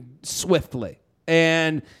very swiftly.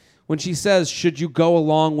 And when she says, should you go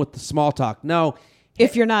along with the small talk? No.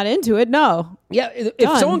 If you're not into it, no. Yeah. If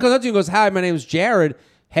Done. someone comes up to you and goes, hi, my name is Jared.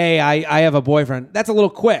 Hey, I have a boyfriend. That's a little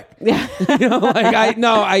quick. Yeah.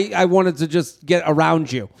 I wanted to just get around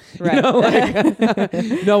you. Right.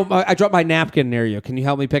 No, I dropped my napkin near you. Can you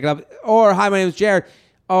help me pick it up? Or, hi, my name is Jared.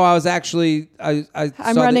 Oh, I was actually, I'm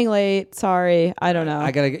running late. Sorry. I don't know.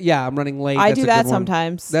 I'm running late. I That's do a that good one.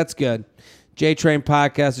 sometimes. That's good.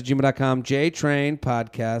 JTrainPodcast@gmail.com.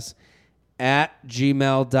 JTrainPodcast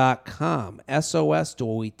 @gmail.com. SOS, do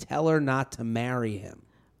we tell her not to marry him?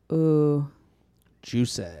 Ooh.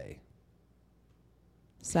 Juicy.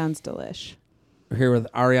 Sounds delish. We're here with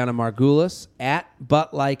Ariana Margulis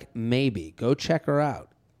 @ButLikeMaybe. Go check her out.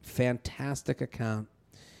 Fantastic account.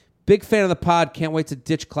 Big fan of the pod. Can't wait to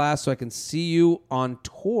ditch class so I can see you on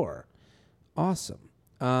tour. Awesome.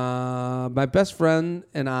 My best friend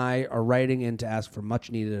and I are writing in to ask for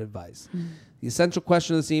much needed advice. The essential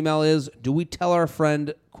question of this email is, do we tell our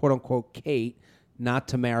friend, quote unquote, Kate, not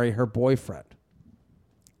to marry her boyfriend?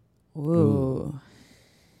 Ooh.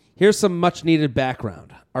 Here's some much needed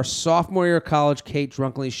background. Our sophomore year of college, Kate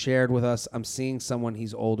drunkenly shared with us, I'm seeing someone,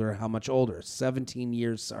 he's older. How much older? 17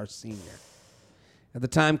 years our senior. At the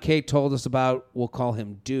time Kate told us about, we'll call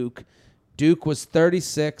him Duke. Duke was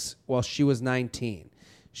 36 while she was 19.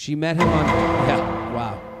 She met him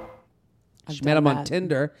on, She met him on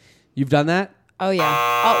Tinder. You've done that? Oh,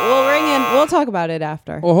 yeah. We'll ring in. We'll talk about it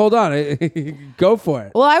after. Well, hold on. Go for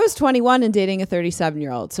it. Well, I was 21 and dating a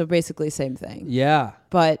 37-year-old, so basically same thing. Yeah.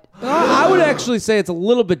 But I would actually say it's a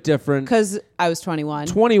little bit different. because I was 21.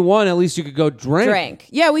 21, at least you could go drink.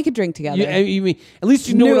 Yeah, we could drink together. You mean, at least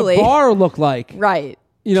you know Newly. what a bar looked like. Right.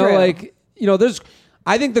 You True. know, there's,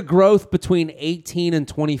 I think the growth between 18 and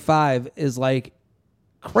 25 is like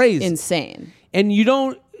crazy. Insane. And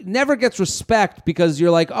never gets respect because you're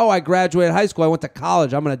like, oh, I graduated high school. I went to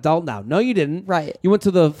college. I'm an adult now. No, you didn't. Right. You went to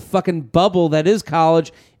the fucking bubble that is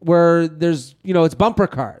college where there's, it's bumper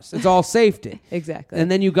cars. It's all safety. Exactly. And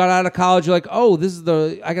then you got out of college. You're like, oh,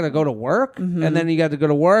 I got to go to work. Mm-hmm. And then you got to go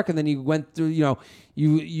to work. And then you went through,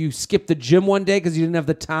 you skipped the gym one day because you didn't have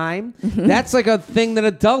the time. Mm-hmm. That's like a thing that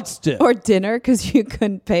adults do. Or dinner because you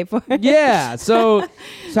couldn't pay for it. Yeah. So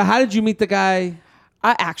how did you meet the guy?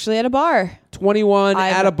 I actually at a bar. 21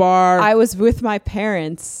 at a bar. I was with my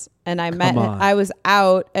parents and I met him. on. I was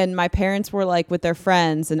out and my parents were like with their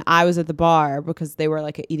friends and I was at the bar because they were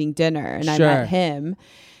like eating dinner and I Sure. met him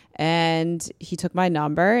and he took my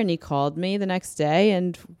number and he called me the next day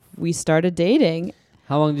and we started dating.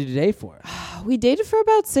 How long did you date for? We dated for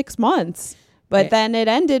about 6 months. But then it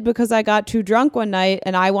ended because I got too drunk one night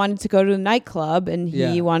and I wanted to go to the nightclub and he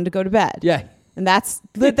Yeah. wanted to go to bed. Yeah. And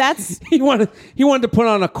that's He wanted to put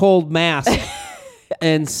on a cold mask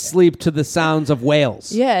and sleep to the sounds of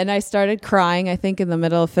whales. yeah. And I started crying, I think, in the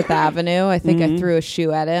middle of Fifth Avenue. I think I threw a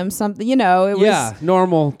shoe at him. Something, it was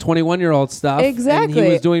normal 21-year-old stuff. Exactly. And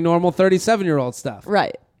he was doing normal 37-year-old stuff.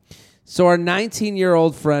 right. So our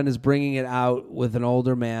 19-year-old friend is bringing it out with an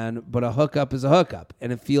older man, but a hookup is a hookup,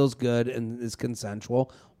 and it feels good and is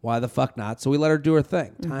consensual. Why the fuck not? So we let her do her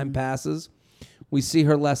thing. Time passes. We see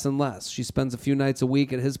her less and less. She spends a few nights a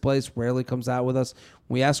week at his place, rarely comes out with us.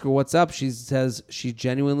 When we ask her what's up, she says she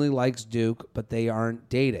genuinely likes Duke, but they aren't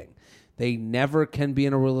dating. They never can be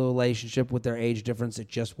in a relationship with their age difference. It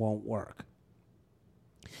just won't work.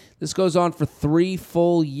 This goes on for 3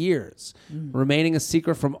 full years, remaining a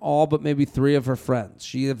secret from all but maybe 3 of her friends.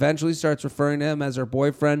 She eventually starts referring to him as her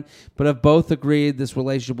boyfriend, but have both agreed this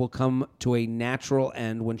relationship will come to a natural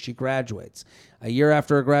end when she graduates. A year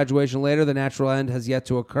after her graduation later, the natural end has yet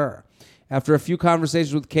to occur. After a few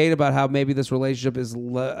conversations with Kate about how maybe this relationship is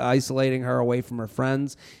isolating her away from her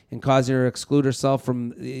friends and causing her to exclude herself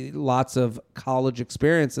from lots of college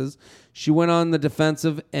experiences, she went on the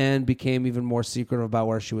defensive and became even more secretive about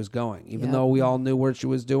where she was going, even though we all knew what she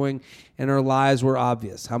was doing and her lies were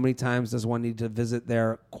obvious. How many times does one need to visit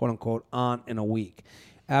their quote-unquote aunt in a week?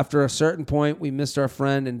 After a certain point, we missed our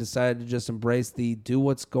friend and decided to just embrace the do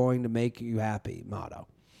what's going to make you happy motto.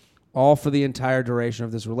 All for the entire duration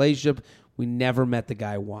of this relationship. We never met the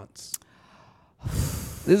guy once.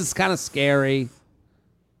 This is kind of scary.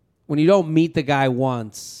 When you don't meet the guy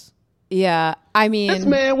once. Yeah. I mean, This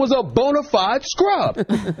man was a bona fide scrub.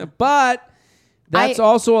 But that's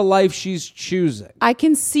also a life she's choosing. I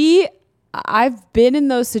can see, I've been in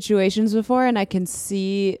those situations before, and I can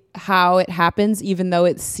see how it happens, even though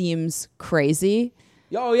it seems crazy.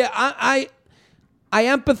 Oh, yeah. I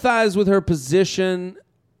empathize with her position.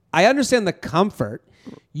 I understand the comfort.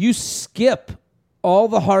 You skip all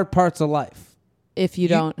the hard parts of life. If you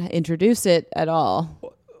don't introduce it at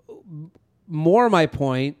all. More my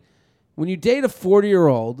point, when you date a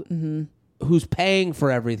 40-year-old who's paying for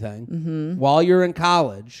everything while you're in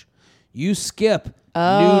college, you skip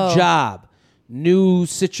new job, new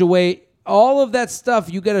situation, all of that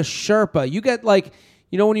stuff. You get a Sherpa. You get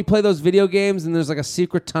when you play those video games and there's like a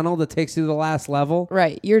secret tunnel that takes you to the last level.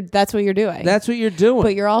 Right. That's what you're doing. That's what you're doing.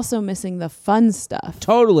 But you're also missing the fun stuff.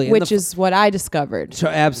 Totally. Which is what I discovered.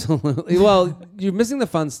 Absolutely. Well, you're missing the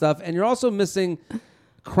fun stuff, and you're also missing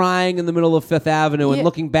crying in the middle of Fifth Avenue and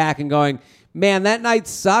looking back and going, man, that night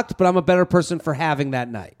sucked, but I'm a better person for having that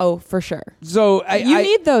night. Oh, for sure. So you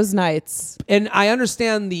need those nights. And I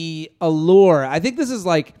understand the allure. I think this is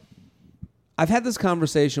I've had this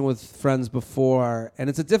conversation with friends before, and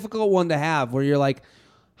it's a difficult one to have where you're like,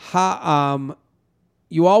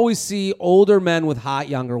 you always see older men with hot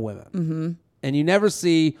younger women. Mm-hmm. And you never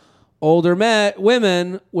see older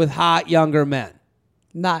women with hot younger men.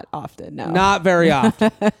 Not often, no. Not very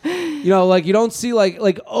often. You don't see like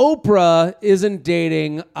Oprah isn't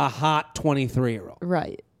dating a hot 23-year-old.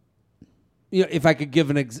 Right. If I could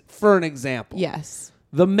give an example. Yes.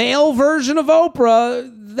 The male version of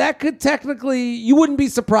Oprah, that could technically, you wouldn't be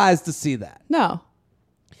surprised to see that. No.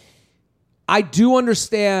 I do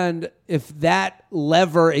understand if that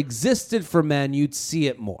lever existed for men, you'd see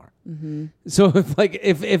it more. Mm-hmm. So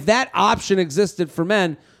if that option existed for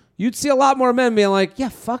men, you'd see a lot more men being like, yeah,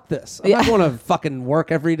 fuck this. I'm not going to fucking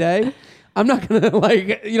work every day. I'm not going to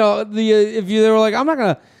they were like, I'm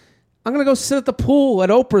going to go sit at the pool at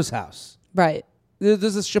Oprah's house. Right.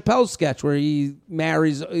 There's a Chappelle sketch where he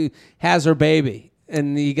has her baby,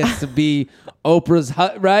 and he gets to be Oprah's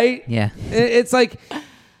right? Yeah. It's like,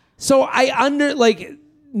 so I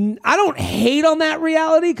don't hate on that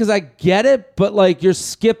reality because I get it, but you're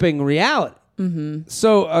skipping reality. Mm-hmm.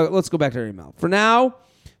 So let's go back to her email. For now,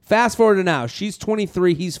 fast forward to now. She's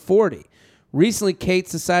 23, he's 40. Recently,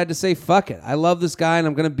 Kate's decided to say, fuck it. I love this guy and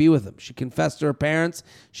I'm going to be with him. She confessed to her parents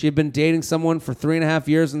she had been dating someone for 3.5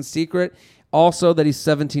 years in secret. Also, that he's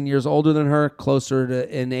 17 years older than her, closer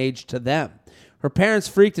in age to them. Her parents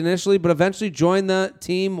freaked initially, but eventually joined the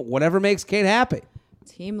team, whatever makes Kate happy.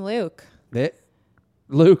 Team Luke.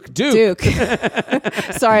 Duke.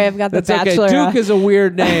 Sorry, I've got the Bachelor. Okay. Duke is a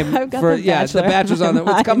weird name. I've got the Bachelor. The Bachelor's on the.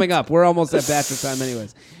 It's coming up. We're almost at Bachelor time,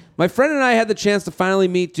 anyways. My friend and I had the chance to finally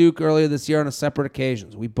meet Duke earlier this year on a separate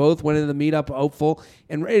occasions. We both went into the meetup hopeful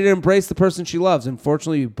and ready to embrace the person she loves.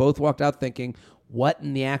 Unfortunately, we both walked out thinking, what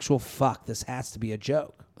in the actual fuck? This has to be a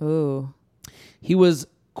joke. Ooh. He was,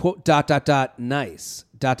 quote, ... nice, ...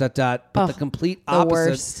 but the complete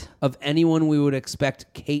opposite of anyone we would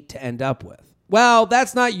expect Kate to end up with. Well,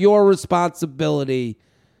 that's not your responsibility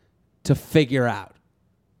to figure out.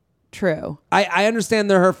 True. I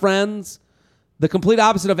understand they're her friends, the complete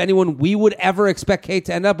opposite of anyone we would ever expect Kate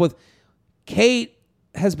to end up with. Kate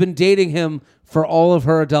has been dating him for all of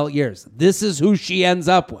her adult years. This is who she ends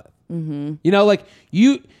up with. Mm-hmm. You know, like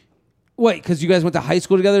because you guys went to high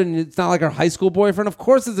school together and it's not like her high school boyfriend. Of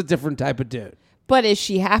course it's a different type of dude. But is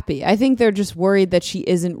she happy? I think they're just worried that she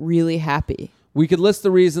isn't really happy. We could list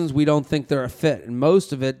the reasons we don't think they're a fit, and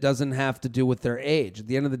most of it doesn't have to do with their age. At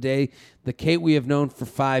the end of the day, the Kate we have known for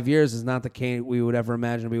 5 years is not the Kate we would ever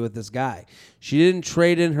imagine to be with this guy. She didn't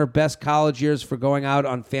trade in her best college years for going out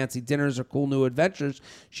on fancy dinners or cool new adventures.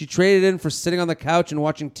 She traded in for sitting on the couch and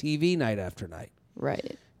watching TV night after night.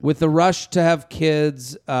 Right. With the rush to have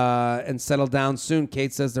kids and settle down soon,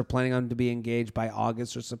 Kate says they're planning on to be engaged by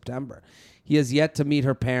August or September. He has yet to meet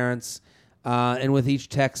her parents. And with each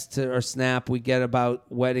text or snap we get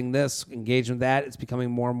about wedding this, engagement that, it's becoming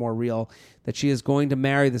more and more real that she is going to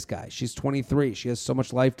marry this guy. She's 23. She has so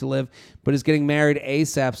much life to live, but is getting married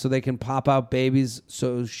ASAP so they can pop out babies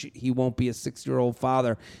so he won't be a 60-year-old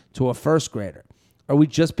father to a first grader. Are we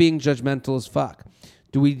just being judgmental as fuck?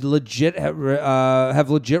 Do we legit have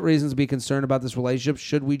legit reasons to be concerned about this relationship?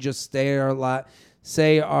 Should we just live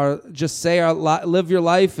your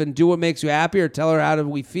life and do what makes you happy, or tell her how do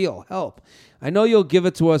we feel? Help. I know you'll give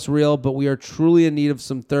it to us real, but we are truly in need of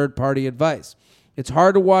some third-party advice. It's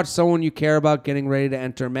hard to watch someone you care about getting ready to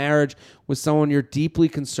enter marriage with someone you're deeply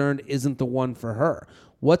concerned isn't the one for her.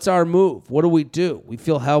 What's our move? What do? We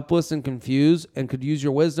feel helpless and confused and could use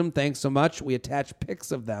your wisdom. Thanks so much. We attach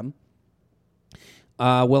pics of them.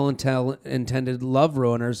 Well-intended love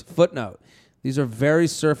ruiners. Footnote. These are very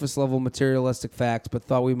surface-level materialistic facts, but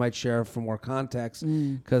thought we might share for more context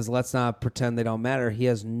because let's not pretend they don't matter. He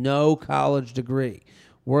has no college degree,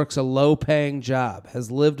 works a low-paying job,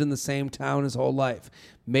 has lived in the same town his whole life,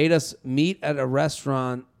 made us meet at a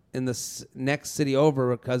restaurant in the next city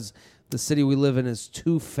over because the city we live in is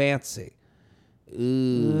too fancy.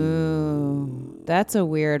 Ooh, that's a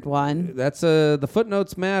weird one. That's the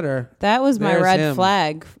footnotes matter. That was my red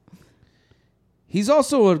flag. He's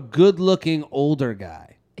also a good-looking older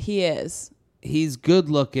guy. He is. He's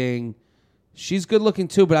good-looking. She's good-looking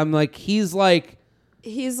too, but I'm like, he's like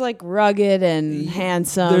rugged and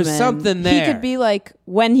handsome. There's something there. He could be like,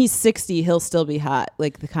 when he's 60, he'll still be hot,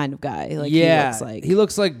 like the kind of guy. Like he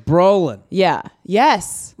looks like Brolin. Yeah.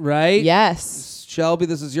 Yes. Right? Yes. Shelby,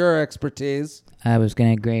 this is your expertise. I was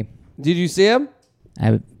going to agree. Did you see him?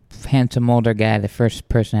 Handsome older guy, the first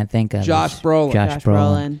person I think of. Josh Brolin. Josh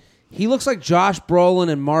Brolin. He looks like Josh Brolin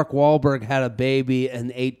and Mark Wahlberg had a baby and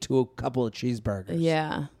ate to a couple of cheeseburgers.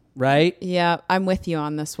 Yeah. Right? Yeah, I'm with you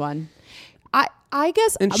on this one. I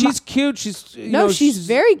guess. And she's cute. She's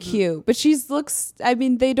very cute. But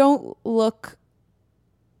they don't look.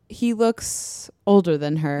 He looks older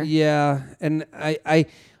than her. Yeah, and I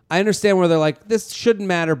understand where they're like, this shouldn't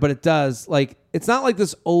matter, but it does. Like, it's not like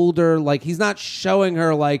this older. Like, he's not showing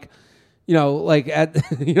her like. Like at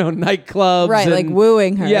nightclubs, right? And, like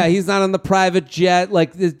wooing her. Yeah, he's not on the private jet.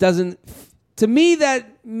 Like, it doesn't. To me,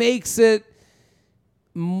 that makes it.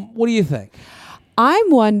 What do you think?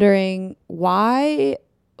 I'm wondering why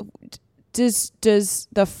does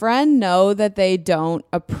the friend know that they don't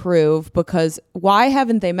approve? Because why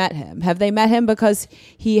haven't they met him? Have they met him because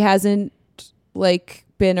he hasn't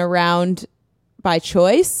been around by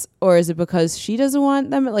choice, or is it because she doesn't want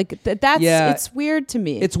them? It's weird to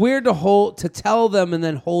me. It's weird to tell them and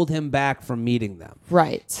then hold him back from meeting them.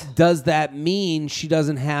 Right. Does that mean she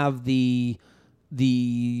doesn't have the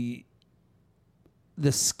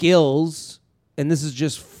skills, and this is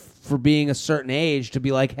just for being a certain age, to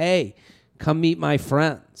be like, hey, come meet my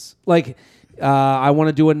friends. I want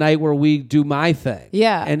to do a night where we do my thing.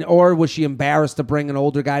 Yeah. Or was she embarrassed to bring an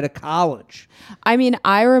older guy to college? I mean,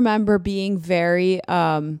 I remember being very,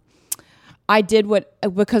 because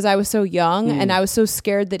I was so young and I was so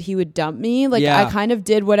scared that he would dump me. I kind of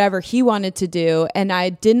did whatever he wanted to do, and I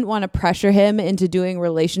didn't want to pressure him into doing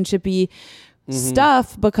relationshipy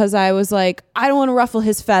stuff because I was like, I don't want to ruffle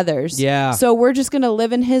his feathers. Yeah. So we're just going to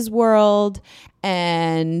live in his world,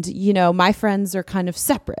 and, my friends are kind of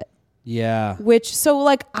separate. Yeah.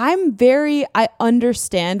 I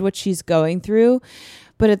understand what she's going through,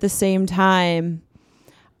 but at the same time,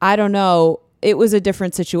 I don't know. It was a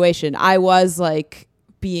different situation. I was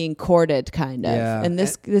being courted kind of. Yeah. And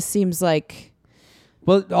this seems like.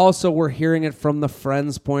 But also we're hearing it from the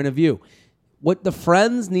friend's point of view. What the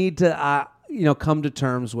friends need to, come to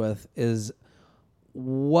terms with is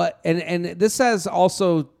and this has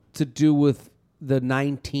also to do with the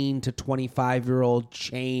 19 to 25-year-old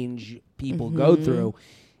change people go through,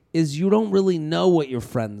 is you don't really know what your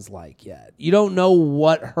friend's like yet. You don't know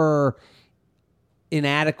what her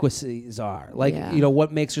inadequacies are. Like,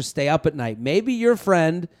 what makes her stay up at night. Maybe your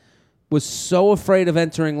friend was so afraid of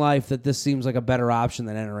entering life that this seems like a better option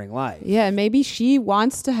than entering life. Yeah, and maybe she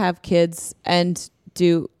wants to have kids and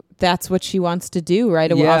that's what she wants to do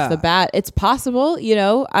right away off the bat. It's possible,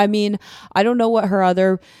 I mean, I don't know what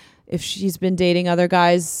if she's been dating other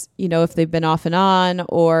guys, if they've been off and on,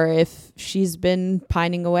 or if she's been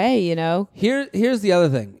pining away, Here's the other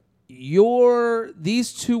thing.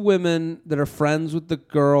 These two women that are friends with the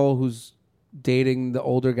girl who's dating the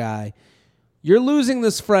older guy, you're losing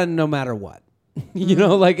this friend no matter what.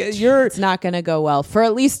 It's not going to go well for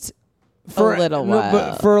at least a little while.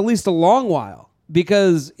 But for at least a long while.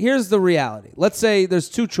 Because here's the reality. Let's say there's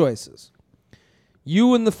two choices.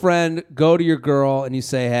 You and the friend go to your girl and you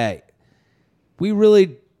say, hey,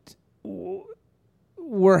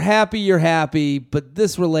 we're happy you're happy, but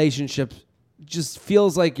this relationship just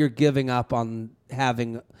feels like you're giving up on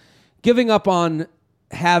having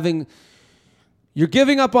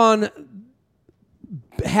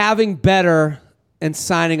better and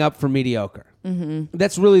signing up for mediocre. Mm-hmm.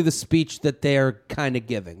 That's really the speech that they're kind of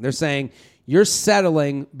giving. They're saying you're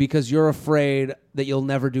settling because you're afraid that you'll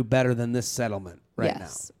never do better than this settlement now.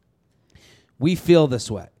 We feel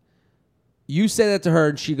this way. You say that to her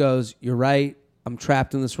and she goes, you're right. I'm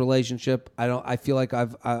trapped in this relationship. I feel like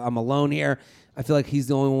I'm alone here. I feel like he's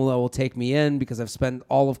the only one that will take me in because I've spent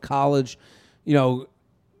all of college,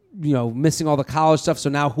 missing all the college stuff. So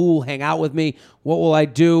now who will hang out with me? What will I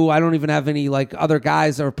do? I don't even have any other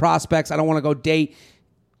guys or prospects. I don't want to go date.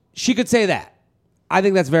 She could say that. I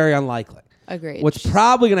think that's very unlikely. Agreed. What's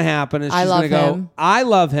probably going to happen is she's going to go, I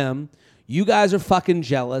love him. You guys are fucking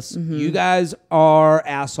jealous. Mm-hmm. You guys are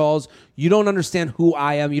assholes. You don't understand who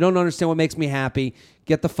I am. You don't understand what makes me happy.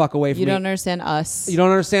 Get the fuck away from me. You don't understand us. You don't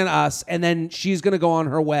understand us. And then she's going to go on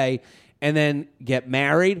her way and then get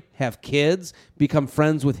married, have kids, become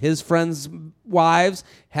friends with his friends' wives,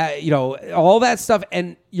 all that stuff.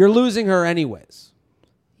 And you're losing her anyways.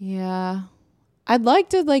 Yeah. I'd like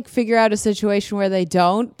to figure out a situation where they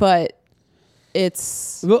don't, but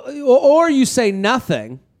it's... Or you say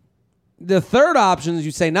nothing. The third option is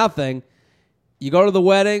you say nothing. You go to the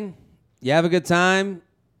wedding. You have a good time.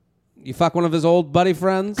 You fuck one of his old buddy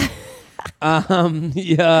friends. And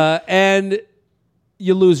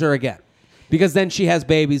you lose her again. Because then she has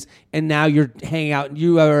babies, and now you're hanging out, and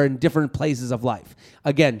you are in different places of life.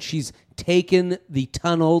 Again, she's taken the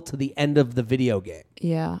tunnel to the end of the video game.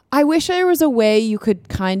 Yeah. I wish there was a way you could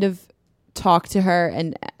kind of talk to her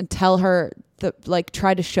and tell her,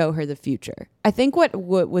 try to show her the future. I think what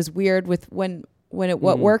was weird with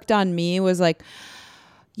what worked on me was my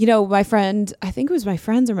friend, I think it was my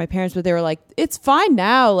friends or my parents, but they were like, it's fine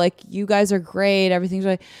now. You guys are great. Everything's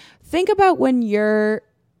right. Think about when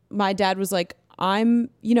my dad was like, I'm,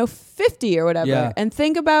 50 or whatever. Yeah. And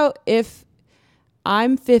think about if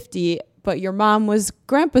I'm 50, but your mom was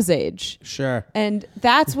grandpa's age. Sure. And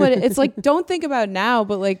that's what it's like. Don't think about now,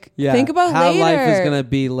 but think about how later. life is going to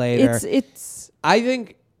be later. I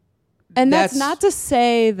think. And that's not to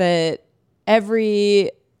say that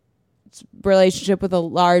every relationship with a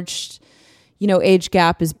large, age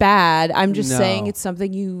gap is bad. I'm just saying it's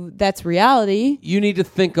something that's reality. You need to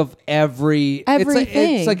think of everything.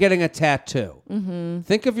 It's like getting a tattoo. Mm-hmm.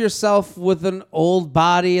 Think of yourself with an old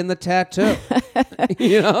body in the tattoo.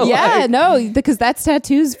 Because that's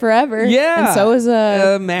tattoos forever. Yeah. And so is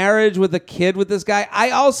a marriage with a kid with this guy.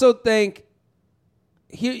 I also think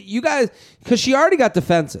you guys, because she already got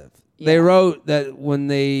defensive. Yeah. They wrote that when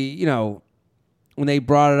they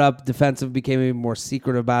brought it up, defensive, became even more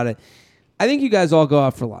secret about it. I think you guys all go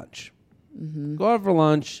out for lunch. Mm-hmm. Go out for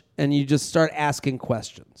lunch and you just start asking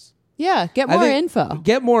questions. Yeah, get more info.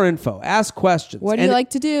 Get more info. Ask questions. What do you like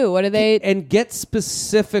to do? What do they... And get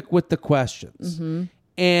specific with the questions. Mm-hmm.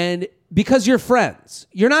 And because you're friends,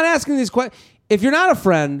 you're not asking these questions. If you're not a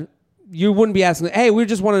friend, you wouldn't be asking, hey, we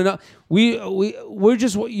just want to know. We're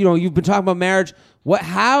just, you've been talking about marriage. What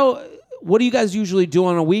do you guys usually do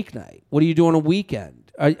on a weeknight? What do you do on a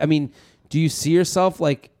weekend? I mean, do you see yourself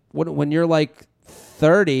when you're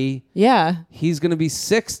 30, he's going to be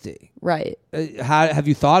 60. Right. How have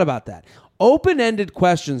you thought about that? Open-ended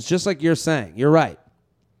questions, just like you're saying. You're right.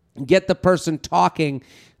 Get the person talking,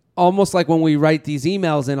 almost like when we write these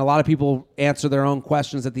emails in, a lot of people answer their own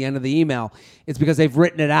questions at the end of the email. It's because they've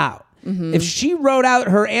written it out. Mm-hmm. If she wrote out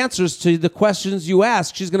her answers to the questions you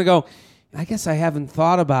ask, she's going to go, I guess I haven't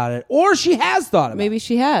thought about it. Or she has thought about it. Maybe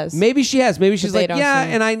she has. Maybe she's like, yeah.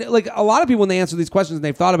 And I a lot of people when they answer these questions and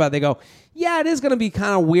they've thought about it, they go, yeah, it is going to be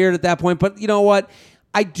kind of weird at that point. But you know what?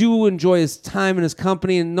 I do enjoy his time and his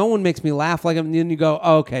company, and no one makes me laugh like him. And then you go,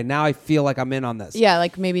 oh, okay, now I feel like I'm in on this. Yeah,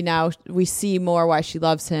 like maybe now we see more why she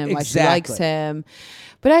loves him, why she Exactly. likes him.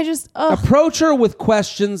 But I just, Approach her with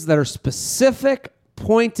questions that are specific,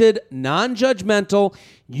 pointed, non-judgmental.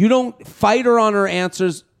 You don't fight her on her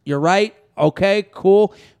answers. You're right. Okay,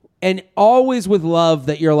 cool. And always with love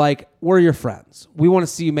that you're like, we're your friends. We want to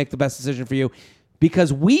see you make the best decision for you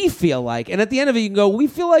because we feel like, and at the end of it, you can go, we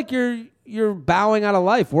feel like you're bowing out of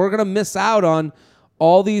life. We're going to miss out on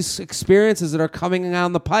all these experiences that are coming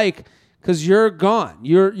down the pike because you're gone.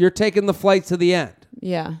 You're taking the flight to the end.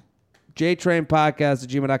 yeah.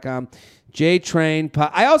 JTrainPodcast@gmail.com.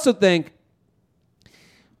 I also think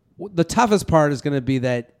the toughest part is going to be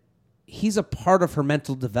that he's a part of her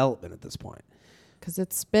mental development at this point. Because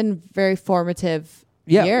it's been very formative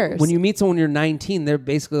Yeah. years. When you meet someone when you're 19, they're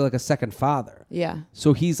basically like a second father. Yeah.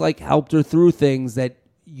 So he's like helped her through things that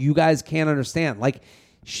you guys can't understand. Like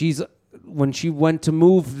when she went to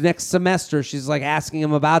move next semester, she's like asking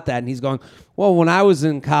him about that. And he's going, well, when I was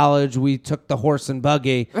in college, we took the horse and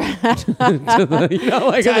buggy to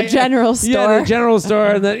the general store. Yeah, the general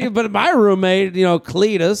store. And but my roommate,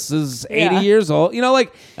 Cletus is 80 years old.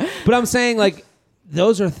 But I'm saying like,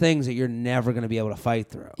 those are things that you're never going to be able to fight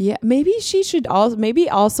through. Yeah. Maybe she should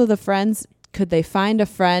also the friends, could they find a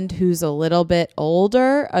friend who's a little bit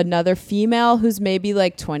older, another female who's maybe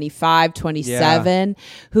like 25, 27,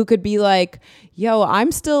 who could be like, yo,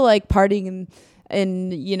 I'm still like partying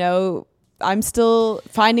and I'm still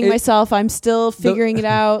finding myself. I'm still figuring it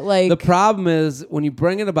out. Like the problem is when you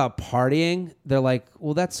bring it about partying, they're like,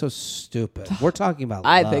 well, that's so stupid. We're talking about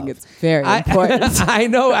I love. think it's very important. I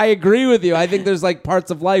know. I agree with you. I think there's like parts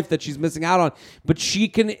of life that she's missing out on, but she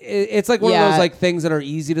can, it's like one of those like things that are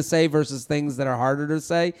easy to say versus things that are harder to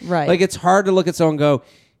say. Right. Like it's hard to look at someone and go,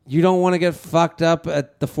 you don't want to get fucked up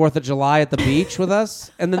at the 4th of July at the beach with us?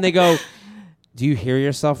 And then they go, do you hear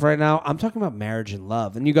yourself right now? I'm talking about marriage and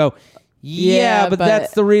love. And you go, yeah, but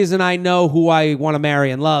that's the reason I know who I want to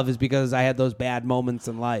marry and love is because I had those bad moments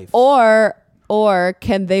in life. Or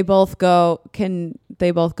can they both go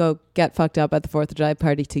get fucked up at the 4th of July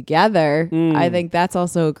party together? I think that's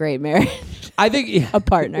also a great marriage. I think a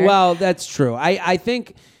partner. Well, that's true. I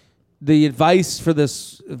think the advice for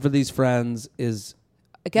these friends is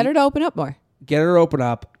Get her to open up more. get her to open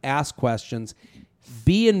up, ask questions,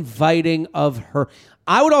 be inviting of her.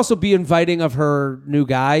 I would also be inviting of her new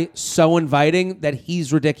guy, so inviting that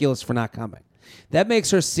he's ridiculous for not coming. That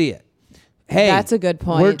makes her see it. Hey, that's a good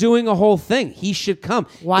point. We're doing a whole thing. He should come.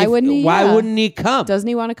 Why wouldn't he? Why Yeah. wouldn't he come? Doesn't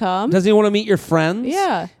he want to come? Does he want to meet your friends?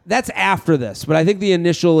 Yeah. That's after this. But I think the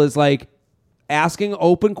initial is like asking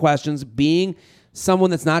open questions, being someone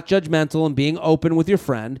that's not judgmental and being open with your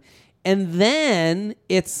friend. And then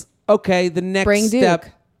it's, okay, the next Bring step.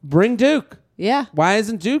 Duke. Bring Duke. Yeah. Why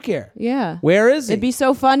isn't Duke here? Yeah. Where is he? It'd be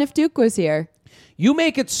so fun if Duke was here. You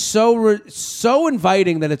make it so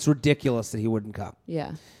inviting that it's ridiculous that he wouldn't come.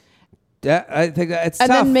 Yeah. I think that it's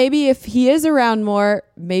And tough. then maybe if he is around more,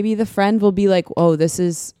 maybe the friend will be like, oh,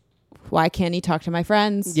 why can't he talk to my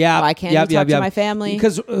friends? Yeah. Why can't he talk to my family?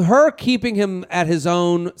 Because her keeping him at his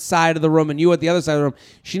own side of the room and you at the other side of the room,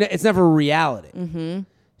 it's never a reality. Mm-hmm.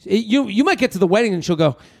 You might get to the wedding and she'll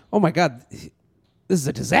go, oh my God, this is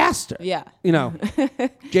a disaster. Yeah.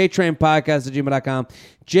 JTrainPodcast@gmail.com.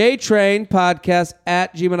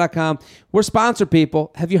 JTrainPodcast@gmail.com. We're sponsored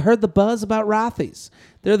people. Have you heard the buzz about Rothy's?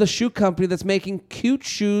 They're the shoe company that's making cute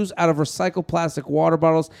shoes out of recycled plastic water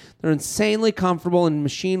bottles. They're insanely comfortable and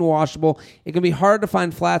machine washable. It can be hard to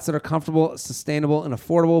find flats that are comfortable, sustainable, and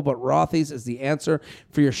affordable, but Rothy's is the answer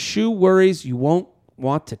for your shoe worries. You won't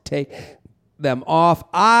want to take them off.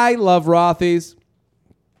 I love Rothy's.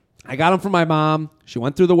 I got them from my mom. She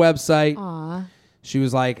went through the website. Aw. She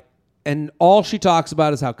was like, and all she talks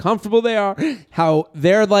about is how comfortable they are, how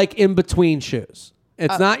they're like in between shoes.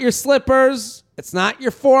 It's not your slippers. It's not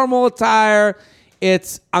your formal attire.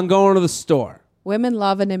 It's, I'm going to the store. Women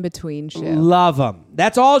love an in-between shoe. Love them.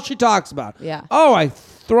 That's all she talks about. Yeah. Oh, I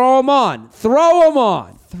throw them on. Throw them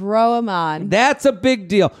on. Throw them on. That's a big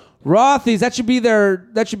deal. Rothy's, that should be their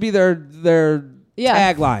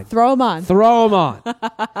tagline. Throw them on. Throw them on.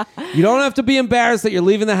 You don't have to be embarrassed that you're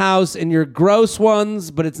leaving the house in your gross ones,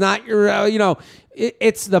 but it's not your,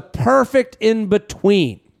 it's the perfect in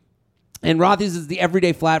between. And Rothy's is the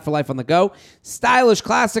everyday flat for life on the go. Stylish,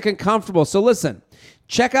 classic, and comfortable. So listen,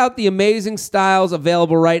 check out the amazing styles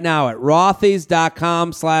available right now at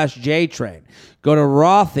rothys.com/JTrain. Go to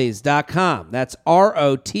rothys.com. That's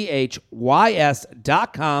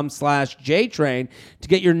ROTHYS.com/JTrain to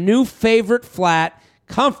get your new favorite flat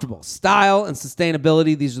Comfortable, style, and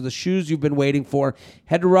sustainability. These are the shoes you've been waiting for.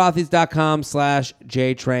 Head to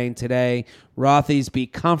Rothys.com/JTrain today. Rothys, be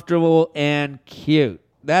comfortable and cute.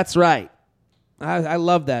 That's right. I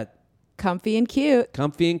love that. Comfy and cute.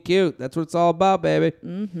 Comfy and cute. That's what it's all about, baby.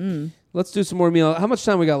 Mm-hmm. Let's do some more meal. How much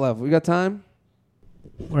time we got left? We got time?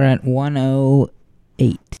 We're at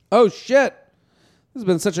 1:08. Oh, shit. This has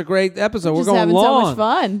been such a great episode. We're Just going having long. so much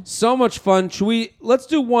fun. So much fun. Let's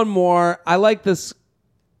do one more. I like this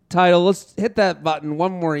title. Let's hit that button.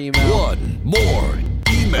 One more email. One more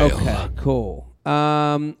email. Okay, cool.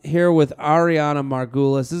 Here with Ariana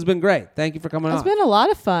Margulis. This has been great. Thank you for coming on. It's been a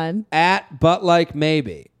lot of fun. At But Like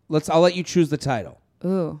Maybe. I'll let you choose the title.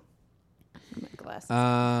 Ooh. My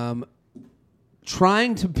glasses.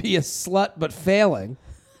 Trying to be a slut but failing.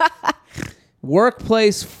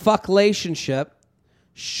 Workplace fucklationship.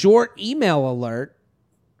 Short email alert.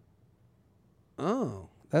 Oh,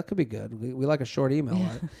 that could be good. We like a short email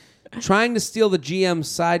alert. Trying to steal the GM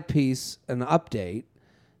side piece, an update.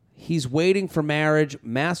 He's waiting for marriage.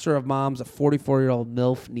 Master of moms, a 44-year-old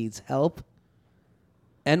MILF needs help.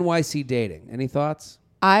 NYC dating. Any thoughts?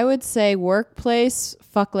 I would say workplace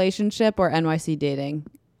fucklationship or NYC dating.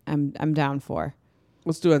 I'm down for.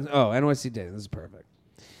 Let's do it. Oh, NYC dating. This is perfect.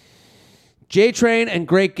 J-Train and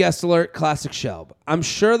great guest alert, classic Shelb. I'm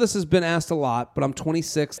sure this has been asked a lot, but I'm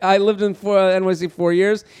 26. I lived in NYC 4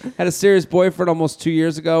 years, had a serious boyfriend almost 2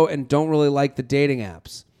 years ago, and don't really like the dating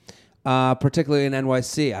apps, particularly in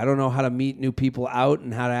NYC. I don't know how to meet new people out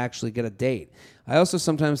and how to actually get a date. I also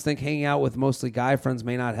sometimes think hanging out with mostly guy friends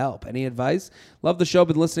may not help. Any advice? Love the show.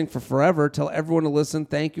 Been listening for forever. Tell everyone to listen.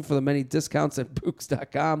 Thank you for the many discounts at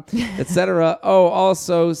Books.com, etc. Oh,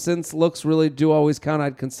 also, since looks really do always count,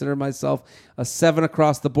 I'd consider myself a 7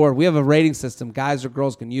 across the board. We have a rating system. Guys or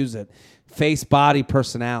girls can use it. Face, body,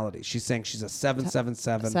 personality. She's saying she's a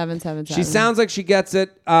 777. 777. She sounds like she gets it.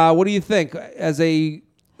 What do you think? As a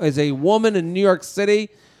woman in New York City,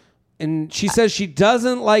 and she says she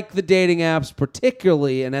doesn't like the dating apps,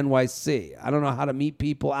 particularly in NYC. I don't know how to meet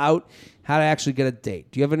people out, how to actually get a date.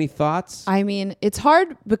 Do you have any thoughts? I mean, it's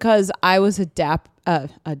hard because I was a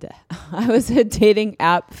dating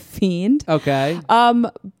app fiend. Okay.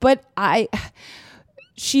 But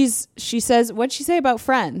she says, what'd she say about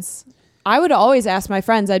friends? I would always ask my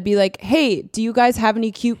friends. I'd be like, hey, do you guys have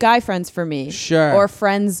any cute guy friends for me? Sure. Or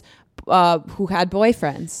friends who had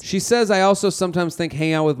boyfriends. She says, I also sometimes think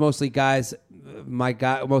hanging out with mostly guys,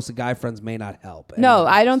 mostly guy friends may not help. No,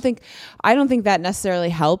 I don't think that necessarily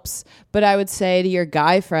helps, but I would say to your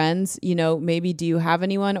guy friends, maybe do you have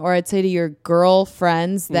anyone? Or I'd say to your girl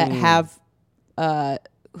friends that have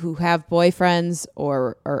who have boyfriends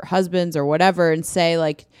or husbands or whatever, and say,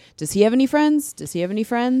 like, does he have any friends? Does he have any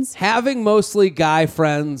friends? Having mostly guy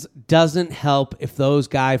friends doesn't help if those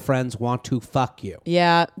guy friends want to fuck you.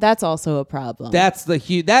 Yeah, that's also a problem. That's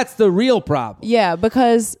the real problem. Yeah,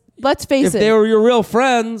 because let's face if it. they were your real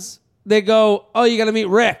friends, they go, oh, you got to meet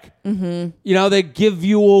Rick. Mm-hmm. They give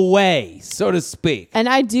you away, so to speak. And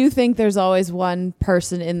I do think there's always one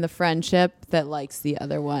person in the friendship that likes the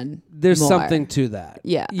other one. There's more. something to that.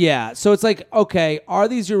 Yeah. Yeah. So it's like, okay, are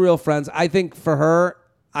these your real friends? I think for her,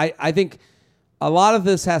 I think a lot of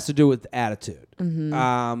this has to do with attitude.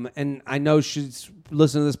 Mm-hmm. And I know she's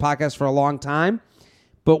listened to this podcast for a long time,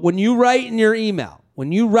 but when you write in your email,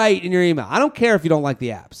 I don't care if you don't like the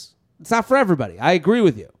apps. It's not for everybody. I agree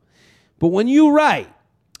with you. But when you write,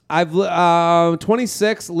 I've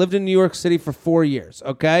 26, lived in New York City for 4 years,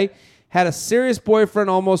 okay? Had a serious boyfriend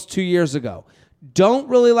almost 2 years ago. Don't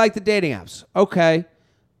really like the dating apps, okay?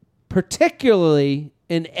 Particularly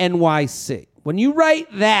in NYC. When you write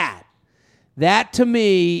that to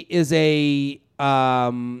me is a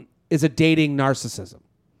dating narcissism.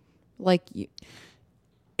 Like you.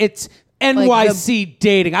 It's NYC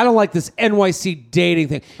dating. I don't like this NYC dating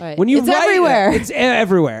thing. Right. When you it's write everywhere. It's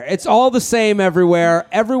everywhere. It's all the same everywhere.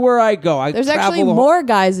 Everywhere I go, There's actually more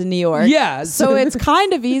guys in New York. Yeah. So it's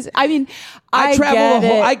kind of easy. I mean, I travel get the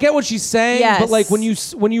whole. it. I get what she's saying, Yes. but like when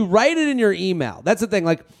you write it in your email, that's the thing.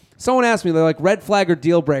 Like someone asked me, they're like, red flag or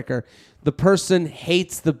deal breaker. The person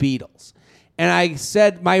hates the Beatles, and I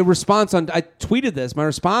said I tweeted this. My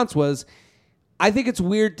response was, I think it's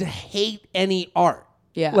weird to hate any art.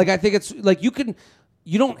 Yeah. Like I think it's like you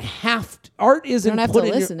don't have to, art isn't You don't have put to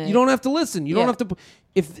in listen your, it. you don't have to listen. You don't have to.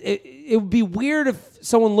 If it would be weird if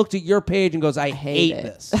someone looked at your page and goes, I hate it.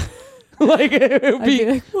 this. Like it would be,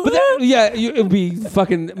 like, but it would be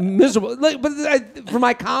fucking miserable. Like, but for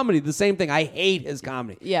my comedy, the same thing. I hate his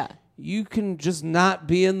comedy. Yeah. You can just not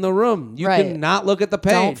be in the room. You Right. can not look at the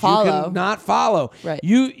page. Don't follow. You can not follow. Right.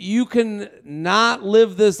 You can not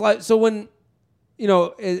live this life. So when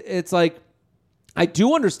it's like, I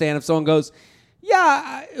do understand if someone goes,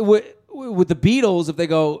 yeah, with the Beatles, if they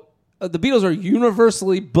go, the Beatles are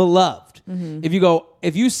universally beloved. If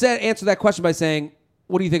you answer that question by saying,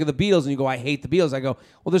 what do you think of the Beatles? And you go, I hate the Beatles. I go,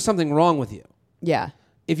 well, there's something wrong with you. Yeah.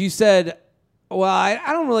 If you said, well, I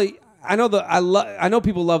don't really, I know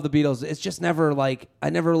people love the Beatles. It's just never like, I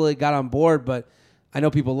never really got on board, but I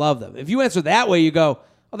know people love them. If you answer that way, you go,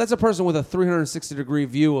 oh, that's a person with a 360-degree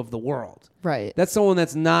view of the world. Right. That's someone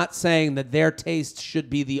that's not saying that their taste should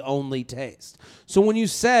be the only taste. So when you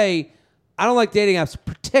say, I don't like dating apps,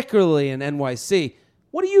 particularly in NYC,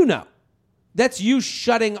 what do you know? That's you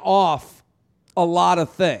shutting off a lot of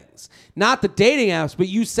things. Not the dating apps, but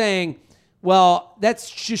you saying, well, that's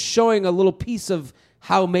just showing a little piece of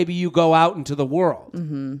how maybe you go out into the world.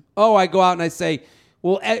 Mm-hmm. Oh, I go out and I say,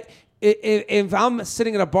 well, if I'm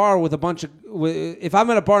sitting at a bar with if I'm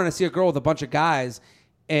at a bar and I see a girl with a bunch of guys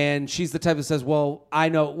and she's the type that says, well,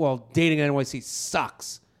 dating in NYC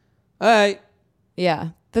sucks. All right. Yeah.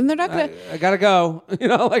 Then they're not going to. I got to go. I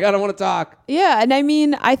don't want to talk. Yeah. And I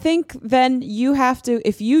mean, I think then you have to,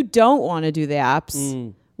 if you don't want to do the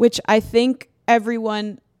apps, which I think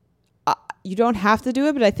everyone, you don't have to do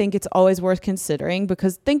it, but I think it's always worth considering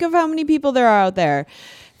because think of how many people there are out there.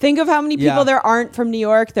 Think of how many people there aren't from New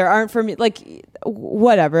York. There aren't from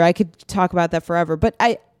whatever. I could talk about that forever. But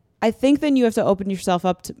I think then you have to open yourself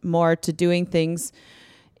up more to doing things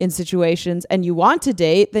in situations and you want to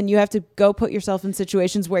date, then you have to go put yourself in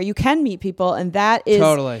situations where you can meet people. And that is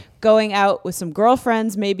going out with some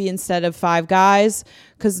girlfriends, maybe instead of 5 guys,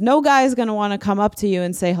 because no guy is going to want to come up to you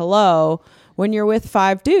and say hello when you're with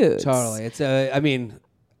 5 dudes. Totally. It's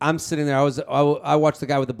I'm sitting there. I watched the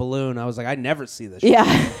guy with the balloon. I was like, I never see this. Yeah.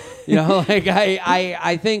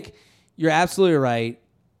 I think you're absolutely right.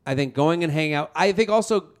 I think going and hang out. I think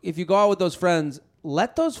also if you go out with those friends,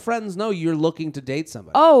 let those friends know you're looking to date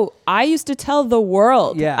somebody. Oh, I used to tell the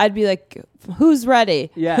world. Yeah. I'd be like, who's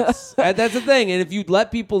ready? Yes. That's the thing. And if you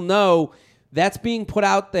let people know that's being put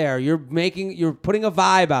out there, you're putting a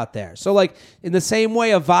vibe out there. So like in the same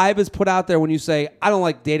way a vibe is put out there when you say, I don't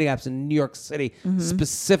like dating apps in New York City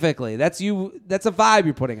specifically. That's a vibe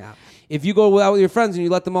you're putting out. If you go out with your friends and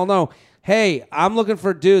you let them all know, hey, I'm looking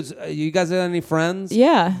for dudes. You guys have any friends?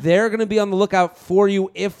 Yeah. They're going to be on the lookout for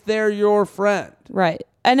you if they're your friend. Right.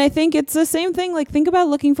 And I think it's the same thing. Like, think about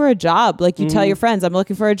looking for a job. Like, you tell your friends, I'm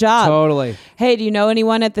looking for a job. Totally. Hey, do you know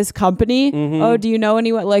anyone at this company? Oh, do you know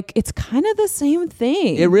anyone? Like, it's kind of the same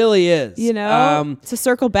thing. It really is. To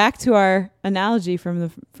circle back to our analogy from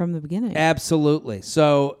the beginning. Absolutely.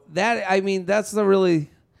 So that's the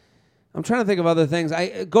really... I'm trying to think of other things.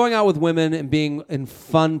 Going out with women and being in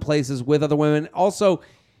fun places with other women. Also,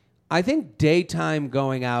 I think daytime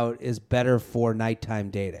going out is better for nighttime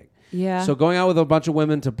dating. Yeah. So going out with a bunch of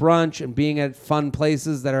women to brunch and being at fun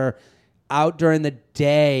places that are out during the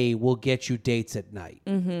day will get you dates at night.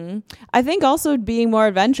 Mm-hmm. I think also being more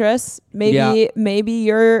adventurous. Maybe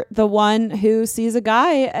you're the one who sees a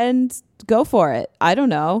guy and go for it. I don't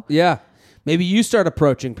know. Yeah. Maybe you start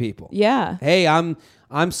approaching people. Yeah. Hey, I'm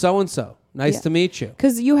so-and-so. Nice to meet you.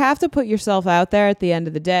 Because you have to put yourself out there at the end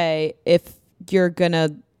of the day if you're going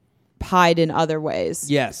to hide in other ways.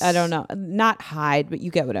 Yes. I don't know. Not hide, but you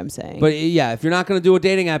get what I'm saying. But yeah, if you're not going to do a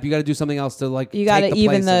dating app, you got to do something else to you got to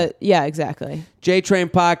even the... Yeah, exactly.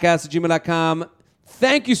 JTrainPodcast@gmail.com.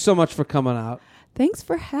 Thank you so much for coming out. Thanks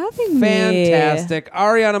for having me. Fantastic.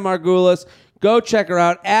 Ariana Margulis. Go check her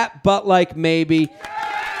out at But Like Maybe.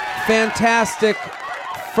 Fantastic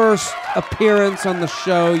first appearance on the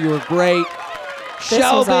show. You were great.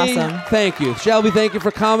 Shelby, was awesome. Thank you. Shelby, thank you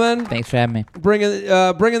for coming. Thanks for having me. Bringing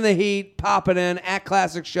the heat, popping in at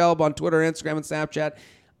Classic Shelb on Twitter, Instagram, and Snapchat.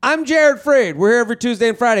 I'm Jared Freid. We're here every Tuesday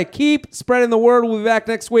and Friday. Keep spreading the word. We'll be back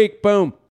next week. Boom.